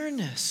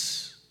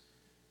nearness.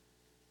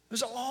 It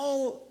was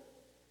all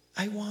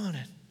I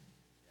wanted.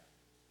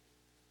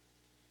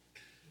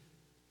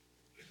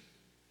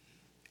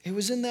 It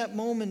was in that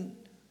moment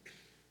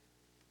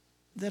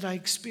that I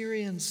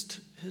experienced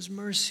his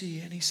mercy,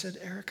 and he said,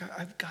 Erica,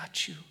 I've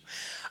got you.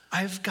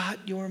 I've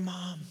got your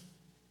mom.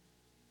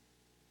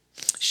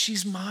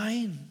 She's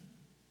mine.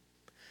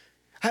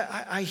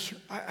 I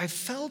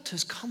felt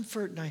his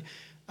comfort, and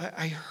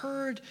I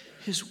heard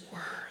his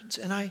words,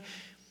 and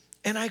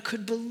I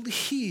could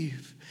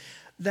believe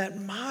that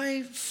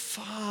my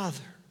father,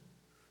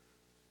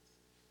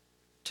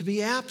 to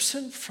be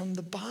absent from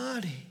the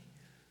body,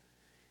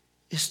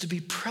 is to be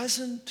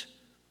present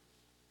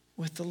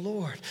with the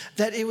Lord.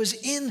 That it was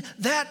in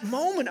that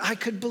moment I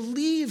could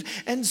believe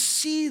and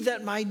see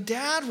that my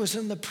dad was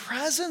in the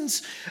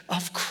presence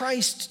of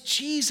Christ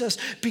Jesus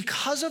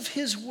because of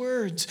his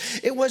words.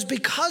 It was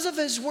because of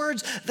his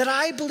words that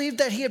I believed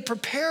that he had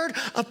prepared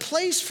a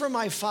place for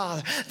my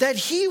father, that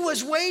he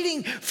was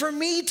waiting for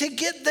me to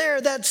get there,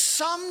 that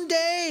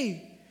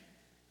someday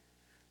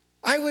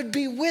I would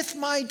be with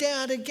my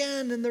dad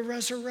again in the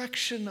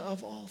resurrection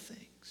of all things.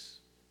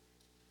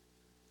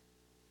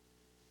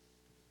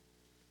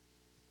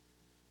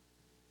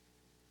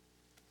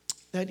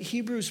 That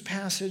Hebrews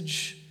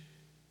passage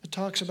that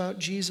talks about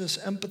Jesus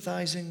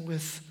empathizing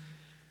with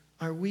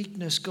our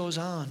weakness goes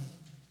on.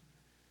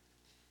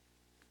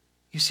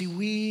 You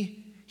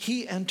see,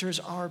 he enters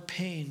our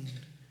pain,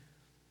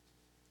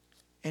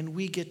 and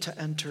we get to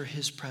enter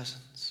his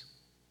presence.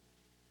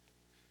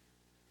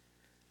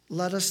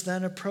 Let us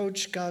then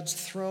approach God's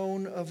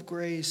throne of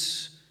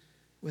grace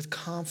with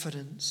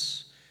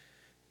confidence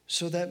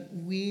so that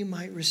we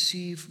might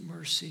receive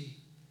mercy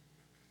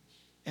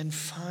and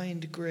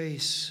find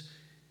grace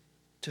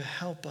to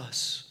help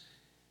us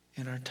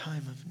in our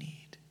time of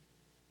need.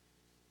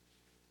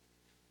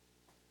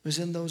 It was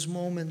in those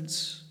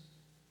moments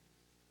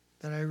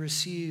that I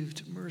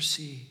received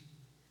mercy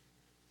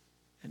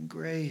and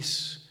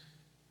grace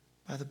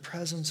by the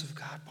presence of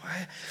God.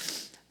 Boy,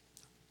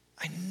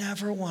 I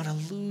never want to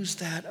lose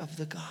that of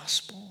the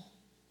gospel.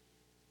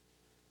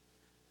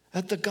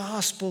 That the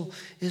gospel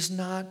is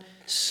not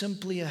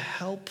simply a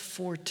help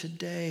for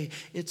today.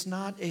 It's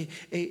not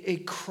a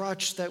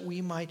crutch that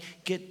we might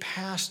get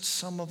past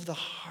some of the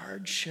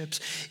hardships.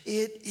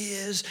 It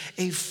is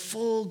a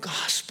full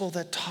gospel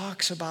that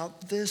talks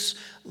about this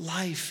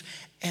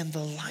life and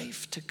the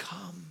life to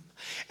come.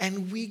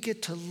 And we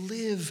get to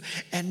live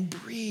and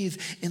breathe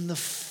in the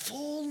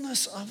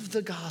fullness of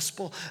the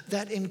gospel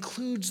that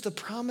includes the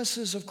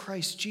promises of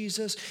Christ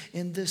Jesus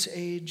in this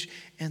age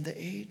and the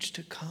age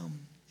to come.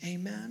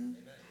 Amen?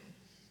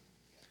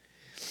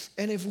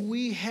 And if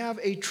we have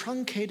a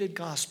truncated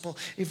gospel,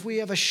 if we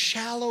have a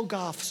shallow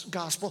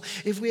gospel,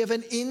 if we have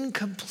an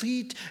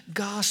incomplete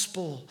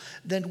gospel,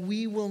 then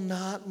we will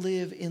not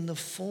live in the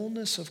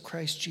fullness of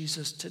Christ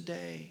Jesus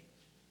today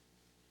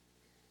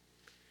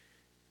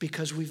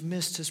because we've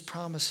missed his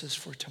promises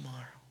for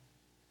tomorrow.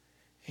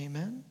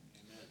 Amen?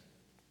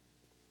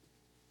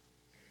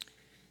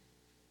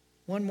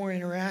 One more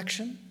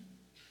interaction.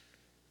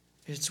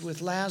 It's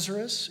with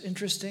Lazarus.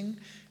 Interesting.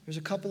 There's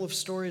a couple of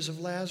stories of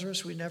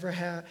Lazarus. We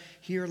never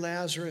hear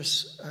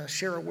Lazarus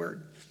share a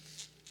word.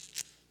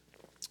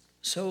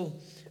 So,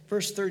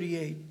 verse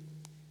 38.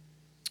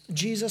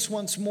 Jesus,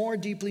 once more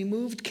deeply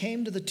moved,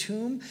 came to the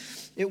tomb.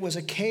 It was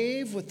a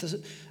cave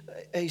with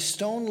a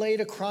stone laid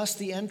across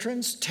the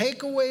entrance.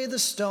 "Take away the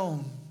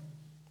stone,"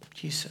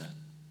 he said.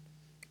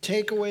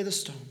 "Take away the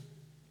stone."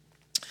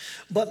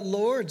 "But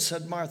Lord,"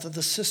 said Martha,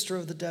 the sister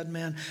of the dead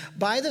man,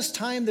 "by this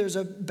time there's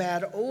a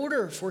bad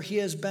odor, for he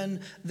has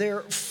been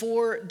there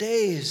 4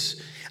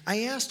 days."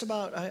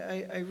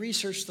 I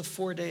researched the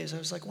 4 days. I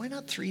was like, why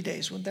not 3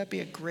 days? Wouldn't that be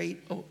a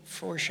great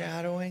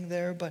foreshadowing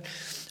there? But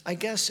I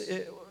guess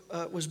it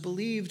was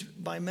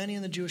believed by many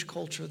in the Jewish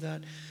culture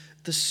that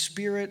the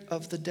spirit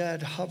of the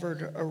dead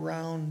hovered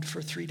around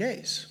for 3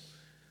 days,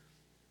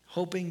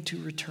 hoping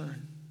to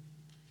return.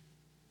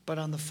 But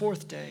on the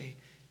 4th day,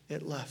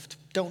 it left.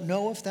 Don't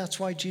know if that's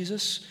why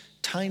Jesus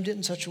timed it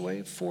in such a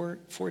way, 4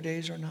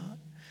 days or not.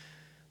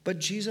 But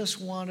Jesus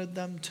wanted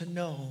them to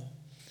know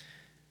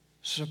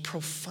this is a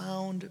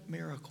profound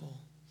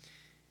miracle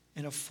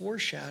and a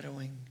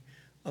foreshadowing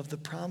of the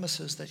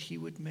promises that he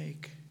would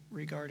make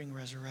regarding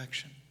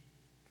resurrection.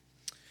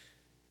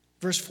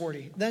 Verse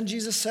 40, then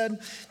Jesus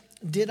said,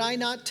 "Did I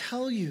not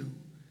tell you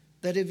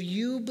that if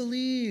you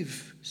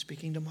believe,"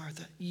 speaking to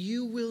Martha,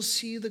 "you will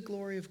see the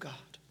glory of God?"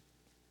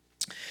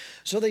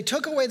 So they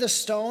took away the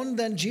stone.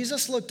 Then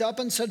Jesus looked up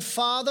and said,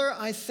 "Father,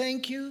 I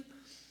thank you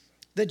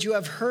that you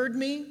have heard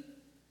me.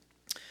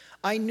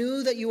 I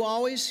knew that you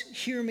always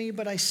hear me,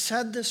 but I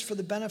said this for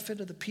the benefit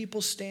of the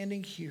people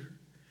standing here."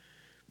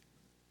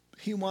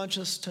 He wants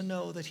us to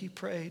know that he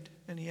prayed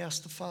and he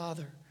asked the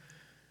Father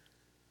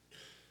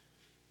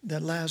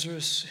that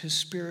Lazarus, his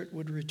spirit,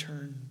 would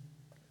return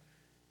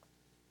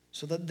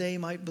so that they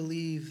might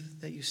believe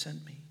that you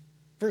sent me.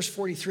 Verse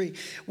 43,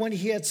 when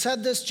he had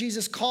said this,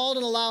 Jesus called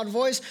in a loud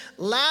voice,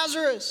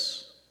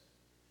 "Lazarus,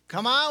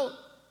 come out."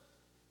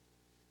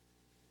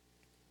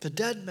 The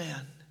dead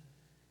man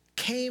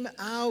came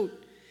out,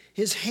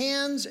 his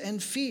hands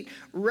and feet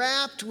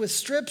wrapped with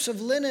strips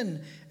of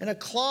linen and a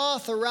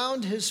cloth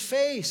around his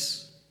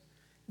face.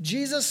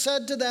 Jesus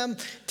said to them,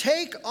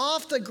 "Take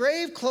off the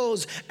grave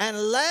clothes and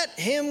let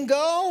him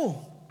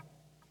go."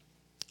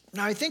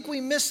 Now, I think we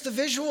missed the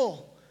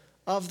visual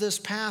of this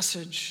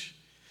passage.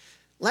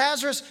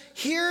 Lazarus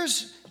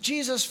hears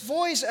Jesus'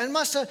 voice and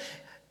must have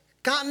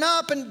gotten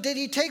up. And did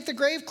he take the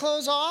grave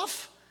clothes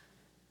off?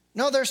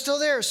 No, they're still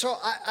there. So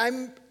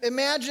I'm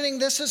imagining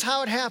this is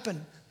how it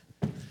happened.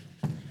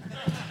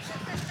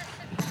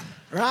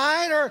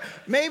 Right? Or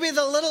maybe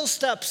the little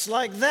steps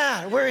like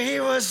that, where he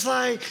was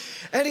like,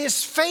 and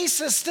his face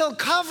is still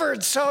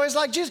covered. So he's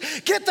like, "Jesus,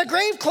 get the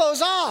grave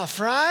clothes off,"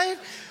 right?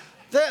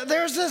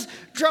 There's this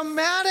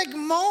dramatic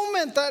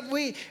moment that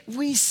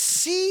we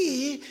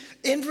see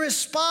in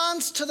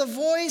response to the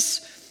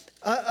voice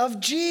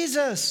of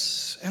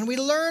Jesus. And we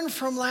learn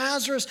from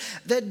Lazarus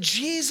that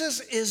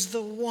Jesus is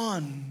the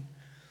one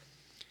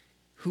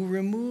who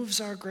removes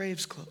our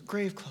grave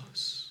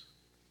clothes.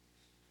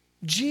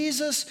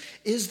 Jesus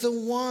is the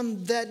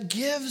one that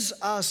gives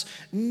us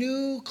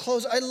new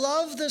clothes. I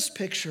love this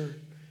picture.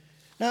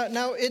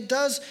 Now, it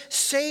does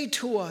say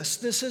to us,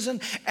 this is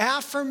an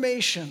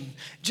affirmation,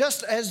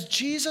 just as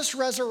Jesus'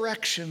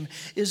 resurrection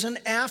is an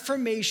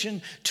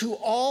affirmation to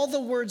all the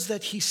words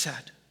that he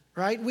said,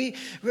 right? We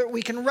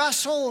can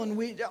wrestle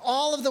and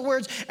all of the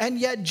words, and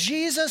yet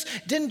Jesus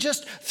didn't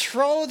just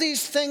throw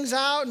these things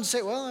out and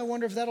say, "Well, I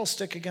wonder if that'll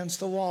stick against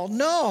the wall."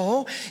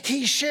 No,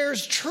 he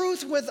shares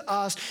truth with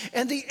us,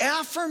 and the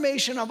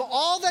affirmation of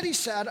all that he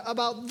said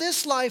about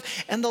this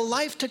life and the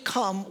life to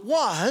come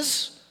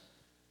was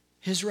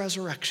his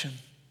resurrection.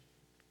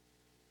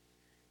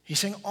 He's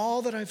saying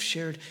all that I've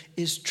shared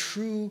is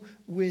true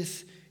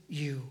with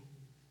you.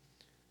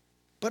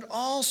 But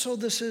also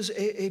this is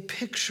a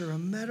picture, a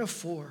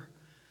metaphor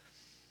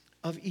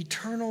of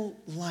eternal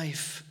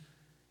life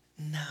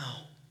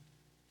now.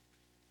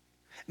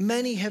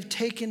 Many have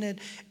taken it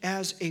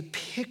as a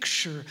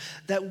picture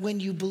that when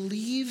you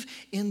believe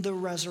in the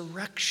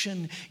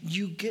resurrection,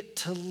 you get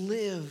to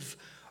live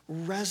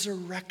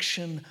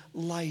resurrection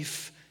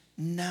life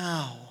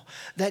now.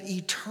 That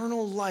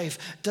eternal life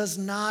does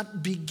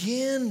not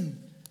begin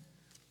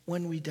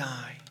when we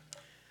die.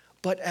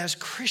 But as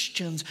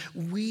Christians,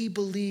 we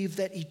believe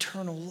that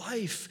eternal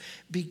life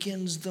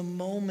begins the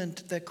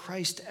moment that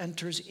Christ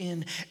enters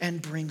in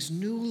and brings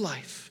new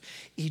life,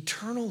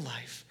 eternal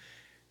life.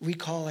 We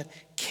call it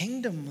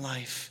kingdom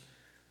life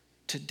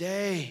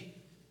today.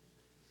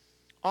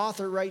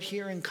 Author right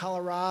here in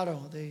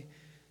Colorado,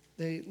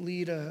 they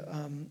lead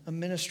a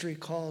ministry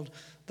called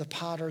the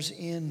Potter's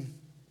Inn,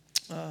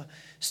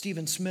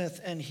 Stephen Smith,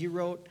 and he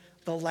wrote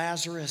The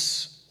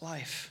Lazarus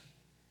Life.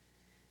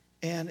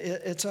 And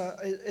it's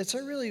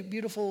a really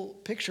beautiful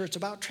picture. It's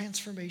about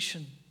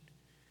transformation.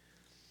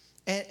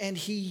 And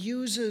he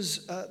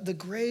uses the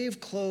grave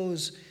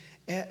clothes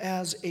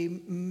as a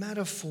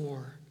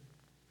metaphor.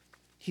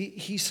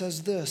 He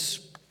says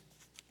this.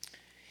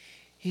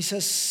 He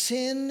says,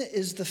 sin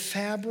is the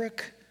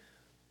fabric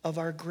of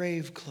our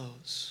grave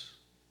clothes.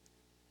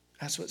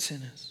 That's what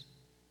sin is.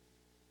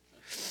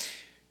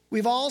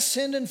 We've all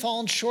sinned and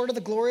fallen short of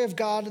the glory of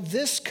God.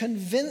 This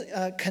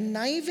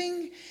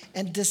conniving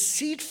and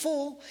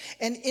deceitful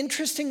and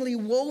interestingly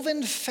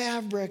woven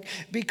fabric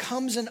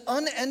becomes an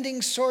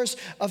unending source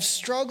of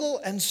struggle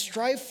and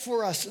strife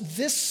for us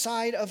this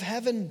side of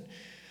heaven.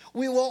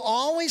 We will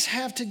always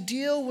have to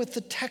deal with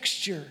the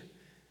texture,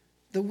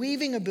 the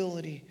weaving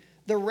ability,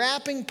 the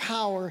wrapping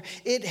power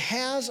it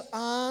has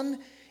on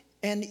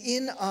and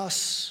in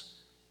us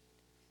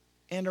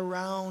and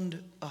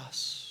around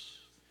us.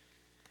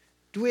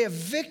 Do we have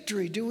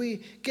victory? Do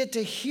we get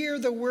to hear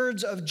the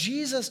words of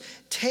Jesus,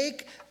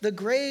 take the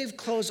grave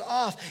clothes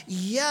off?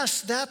 Yes,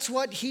 that's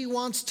what he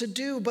wants to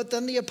do. But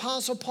then the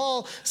Apostle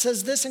Paul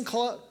says this in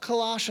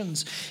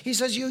Colossians. He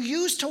says, you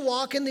used to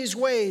walk in these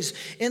ways.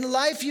 In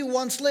life you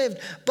once lived.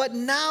 But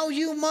now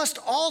you must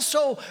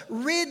also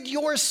rid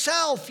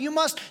yourself. You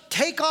must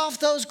take off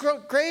those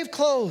grave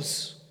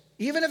clothes.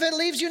 Even if it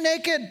leaves you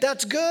naked,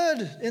 that's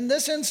good. In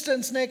this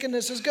instance,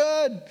 nakedness is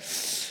good.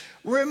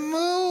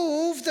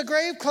 Remove the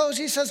grave clothes,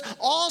 he says,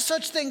 all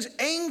such things,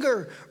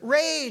 anger,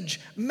 rage,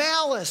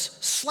 malice,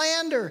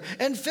 slander,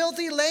 and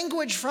filthy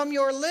language from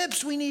your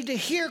lips. We need to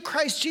hear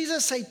Christ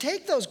Jesus say,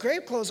 take those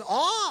grave clothes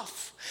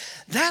off.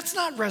 That's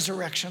not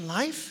resurrection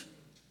life.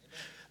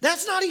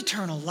 That's not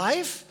eternal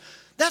life.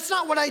 That's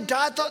not what I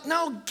died.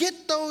 No,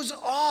 get those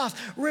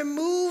off.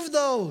 Remove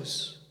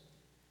those.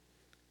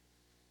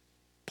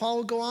 Paul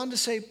will go on to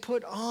say,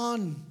 put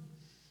on,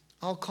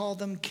 I'll call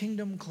them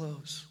kingdom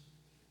clothes.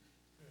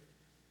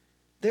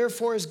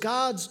 Therefore, as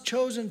God's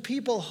chosen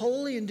people,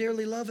 holy and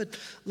dearly loved,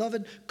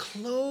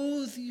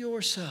 clothe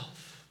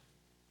yourself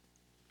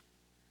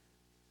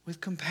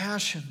with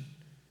compassion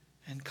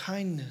and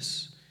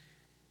kindness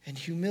and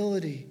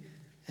humility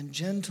and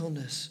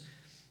gentleness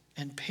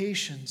and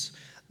patience.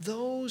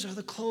 Those are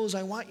the clothes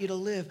I want you to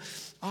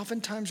live.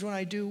 Oftentimes when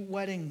I do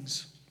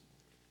weddings,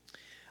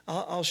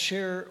 I'll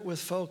share with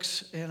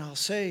folks and I'll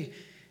say,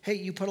 hey,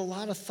 you put a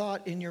lot of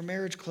thought in your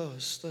marriage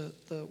clothes,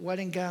 the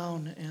wedding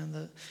gown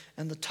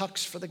and the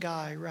tux for the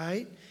guy,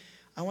 right?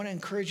 I want to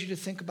encourage you to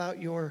think about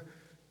your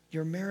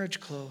marriage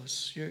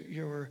clothes,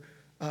 your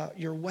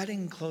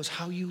wedding clothes,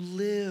 how you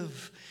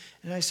live.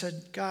 And I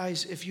said,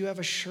 guys, if you have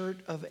a shirt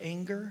of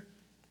anger,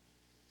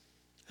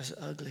 that's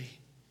ugly.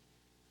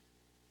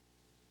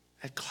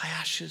 It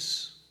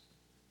clashes.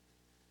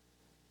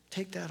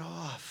 Take that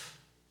off.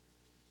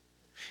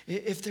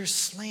 If there's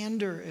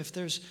slander, if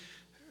there's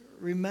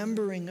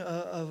remembering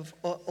of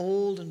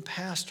old and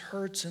past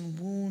hurts and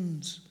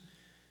wounds,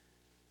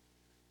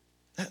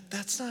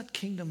 that's not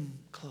kingdom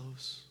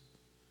clothes.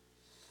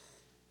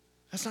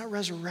 That's not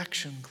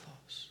resurrection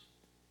clothes.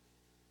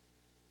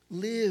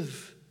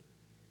 Live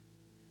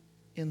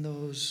in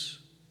those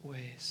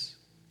ways.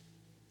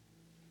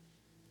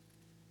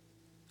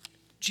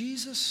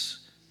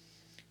 Jesus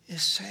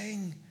is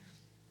saying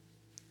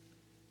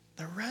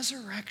the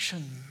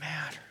resurrection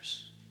matters.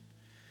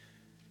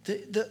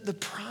 The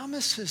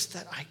promises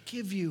that I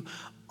give you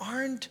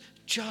aren't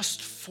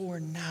just for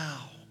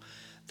now.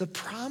 The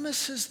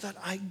promises that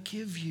I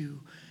give you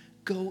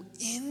go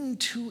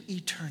into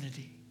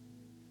eternity.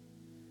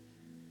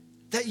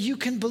 That you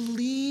can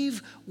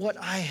believe what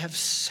I have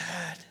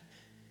said.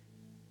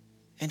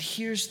 And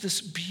here's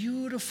this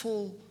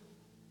beautiful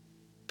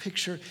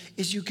picture,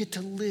 is you get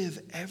to live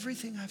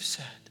everything I've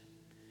said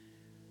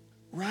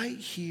right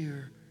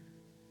here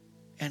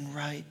and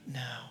right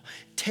now.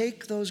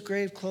 Take those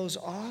grave clothes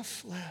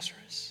off,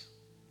 Lazarus,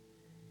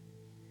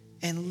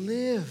 and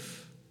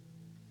live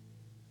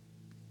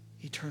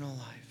eternal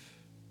life.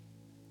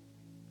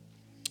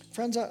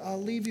 Friends,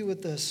 I'll leave you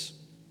with this.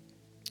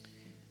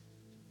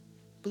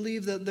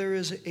 believe that there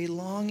is a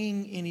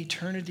longing in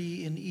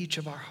eternity in each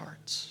of our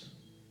hearts.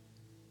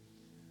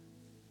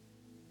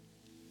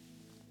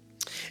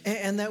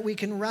 And that we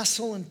can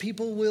wrestle, and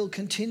people will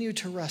continue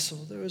to wrestle.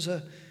 There was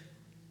a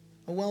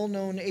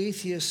well-known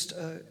atheist,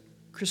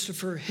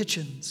 Christopher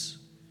Hitchens,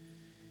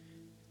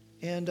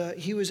 and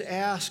he was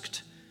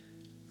asked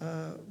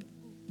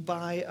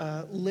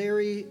by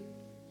Larry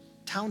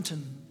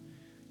Taunton.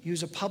 He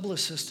was a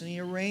publicist, and he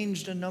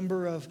arranged a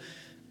number of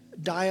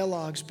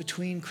dialogues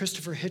between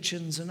Christopher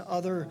Hitchens and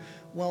other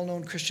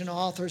well-known Christian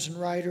authors and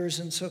writers.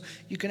 And so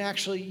you can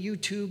actually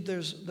YouTube,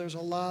 there's a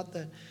lot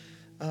that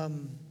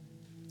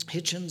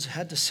Hitchens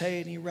had to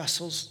say, and he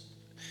wrestles.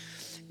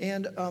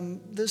 And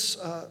this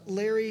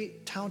Larry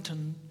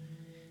Taunton,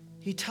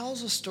 he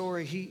tells a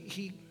story.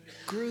 He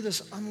grew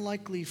this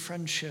unlikely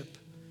friendship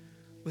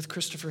with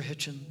Christopher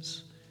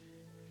Hitchens.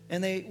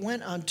 And they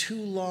went on 2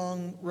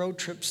 long road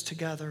trips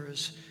together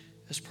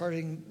as part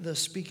of the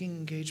speaking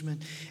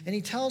engagement. And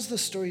he tells the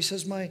story. He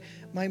says, my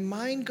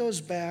mind goes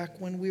back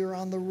when we were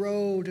on the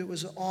road. It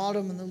was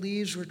autumn and the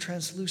leaves were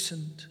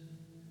translucent.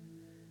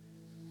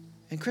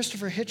 And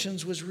Christopher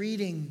Hitchens was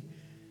reading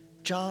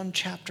John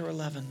chapter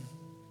 11.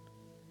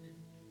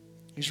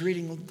 He's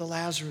reading the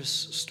Lazarus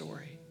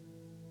story.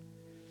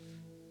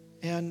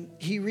 And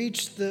he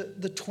reached the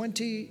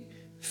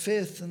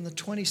 25th and the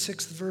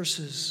 26th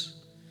verses.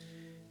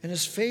 And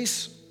his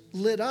face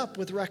lit up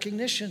with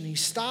recognition. He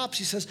stops.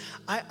 He says,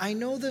 I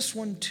know this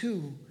one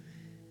too.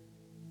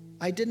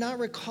 I did not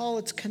recall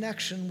its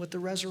connection with the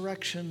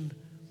resurrection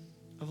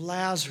of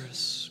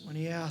Lazarus when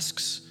he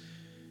asks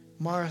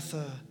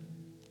Martha,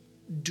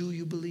 do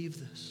you believe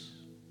this?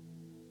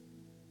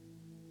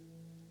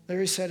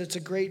 Larry said, it's a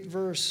great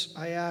verse,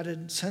 I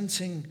added,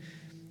 sensing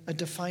a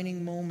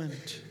defining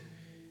moment.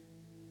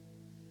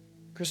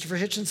 Christopher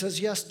Hitchens says,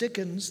 yes,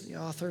 Dickens, the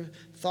author,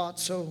 thought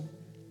so.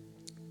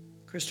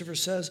 Christopher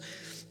says,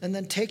 and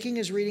then taking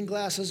his reading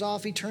glasses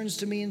off, he turns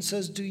to me and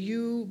says, do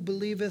you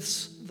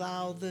believest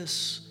thou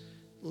this,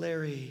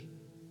 Larry?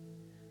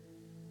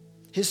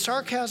 His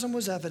sarcasm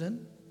was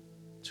evident.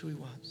 That's who he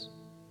was.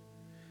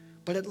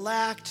 But it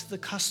lacked the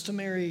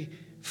customary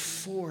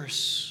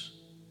force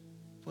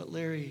of what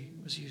Larry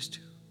was used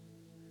to.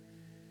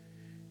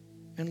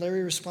 And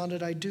Larry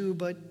responded, I do,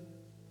 but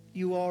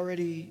you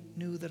already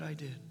knew that I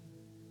did.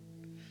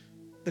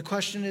 The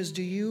question is,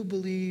 do you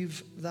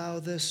believe thou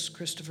this,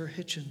 Christopher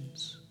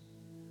Hitchens?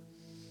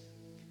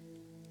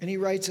 And he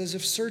writes, as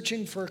if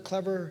searching for a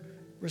clever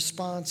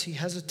response, he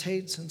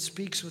hesitates and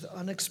speaks with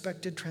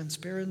unexpected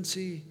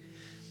transparency.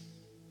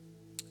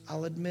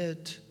 I'll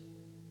admit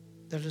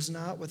that it is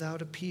not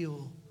without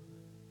appeal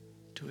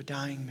to a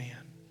dying man.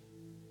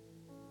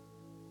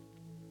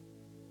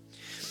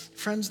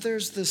 Friends,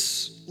 there's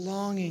this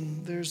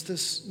longing, there's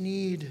this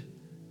need,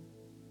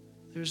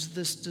 there's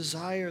this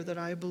desire that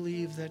I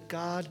believe that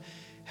God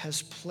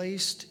has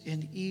placed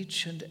in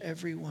each and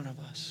every one of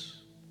us.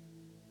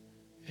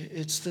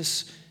 It's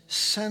this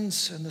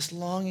sense and this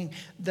longing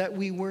that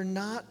we were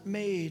not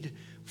made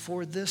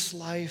for this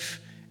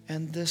life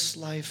and this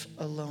life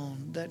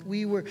alone, that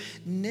we were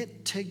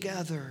knit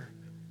together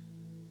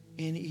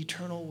in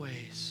eternal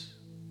ways.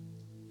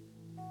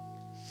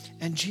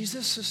 And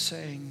Jesus is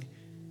saying,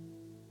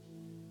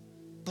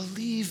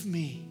 believe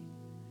me,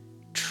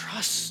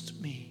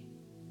 trust me.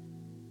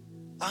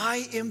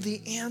 I am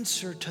the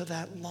answer to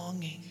that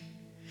longing.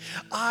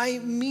 I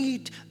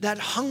meet that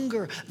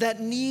hunger, that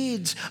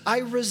needs. I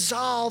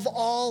resolve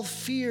all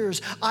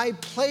fears. I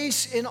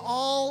place in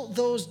all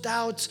those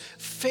doubts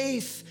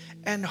faith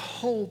and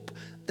hope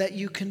that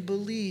you can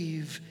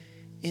believe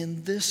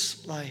in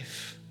this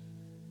life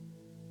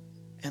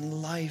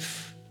and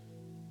life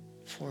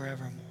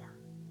forevermore.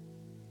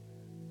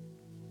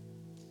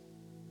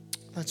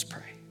 Let's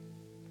pray.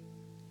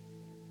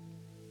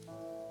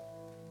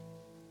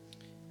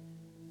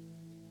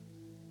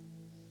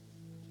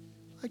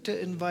 I'd like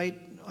to invite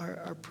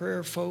our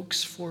prayer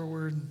folks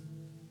forward.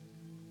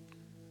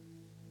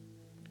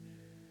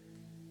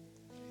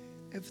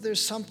 If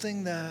there's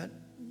something that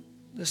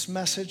this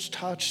message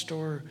touched,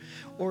 or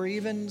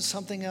even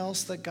something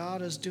else that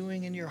God is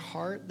doing in your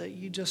heart that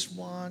you just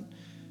want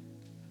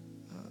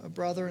a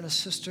brother and a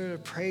sister to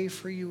pray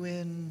for you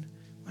in,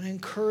 I want to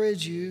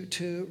encourage you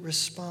to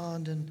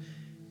respond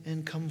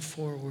and come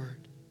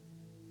forward.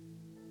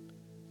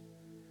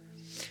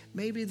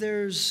 Maybe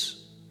there's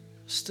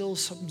still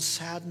some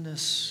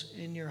sadness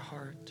in your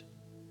heart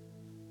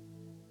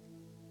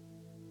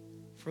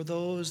for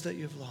those that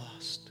you've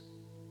lost.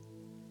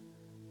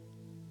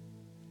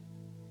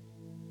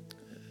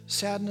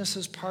 Sadness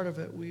is part of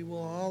it. We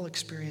will all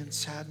experience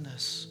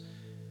sadness.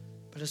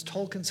 But as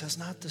Tolkien says,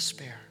 not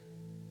despair.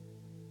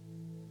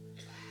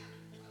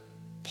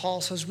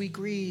 Paul says we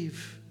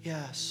grieve,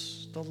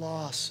 yes, the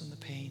loss and the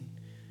pain,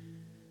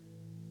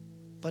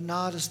 but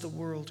not as the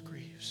world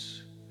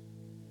grieves.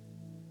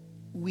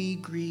 We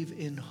grieve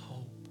in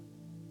hope.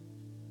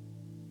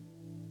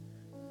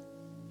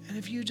 And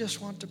if you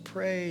just want to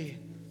pray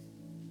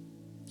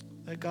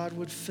that God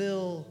would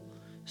fill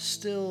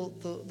still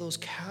those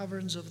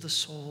caverns of the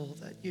soul,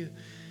 that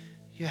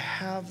you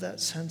have that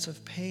sense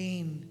of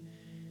pain,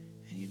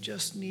 and you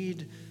just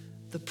need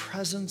the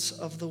presence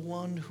of the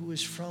one who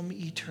is from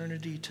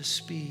eternity to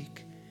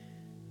speak,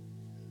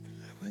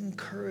 I would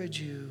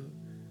encourage you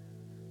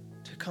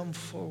to come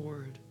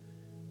forward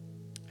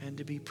and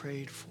to be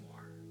prayed for.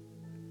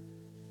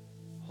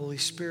 Holy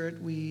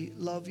Spirit, we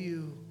love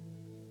you,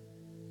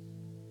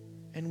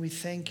 and we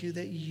thank you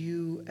that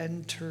you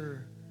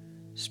enter,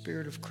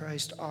 Spirit of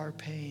Christ, our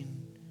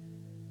pain,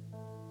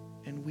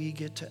 and we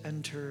get to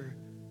enter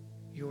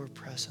your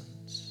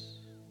presence.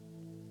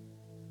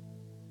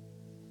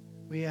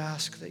 We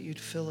ask that you'd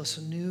fill us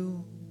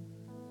anew,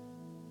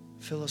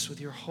 fill us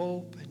with your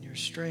hope and your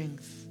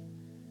strength,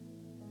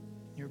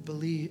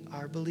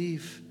 our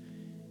belief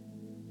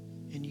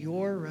in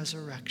your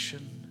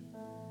resurrection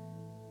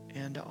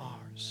and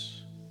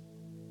ours.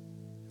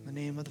 In the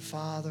name of the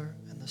Father,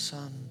 and the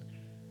Son,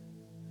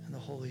 and the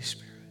Holy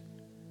Spirit.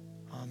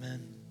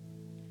 Amen.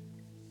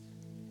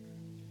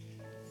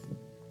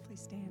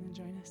 Please stand and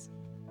join us.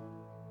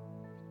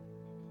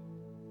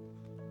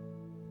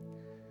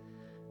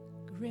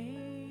 Great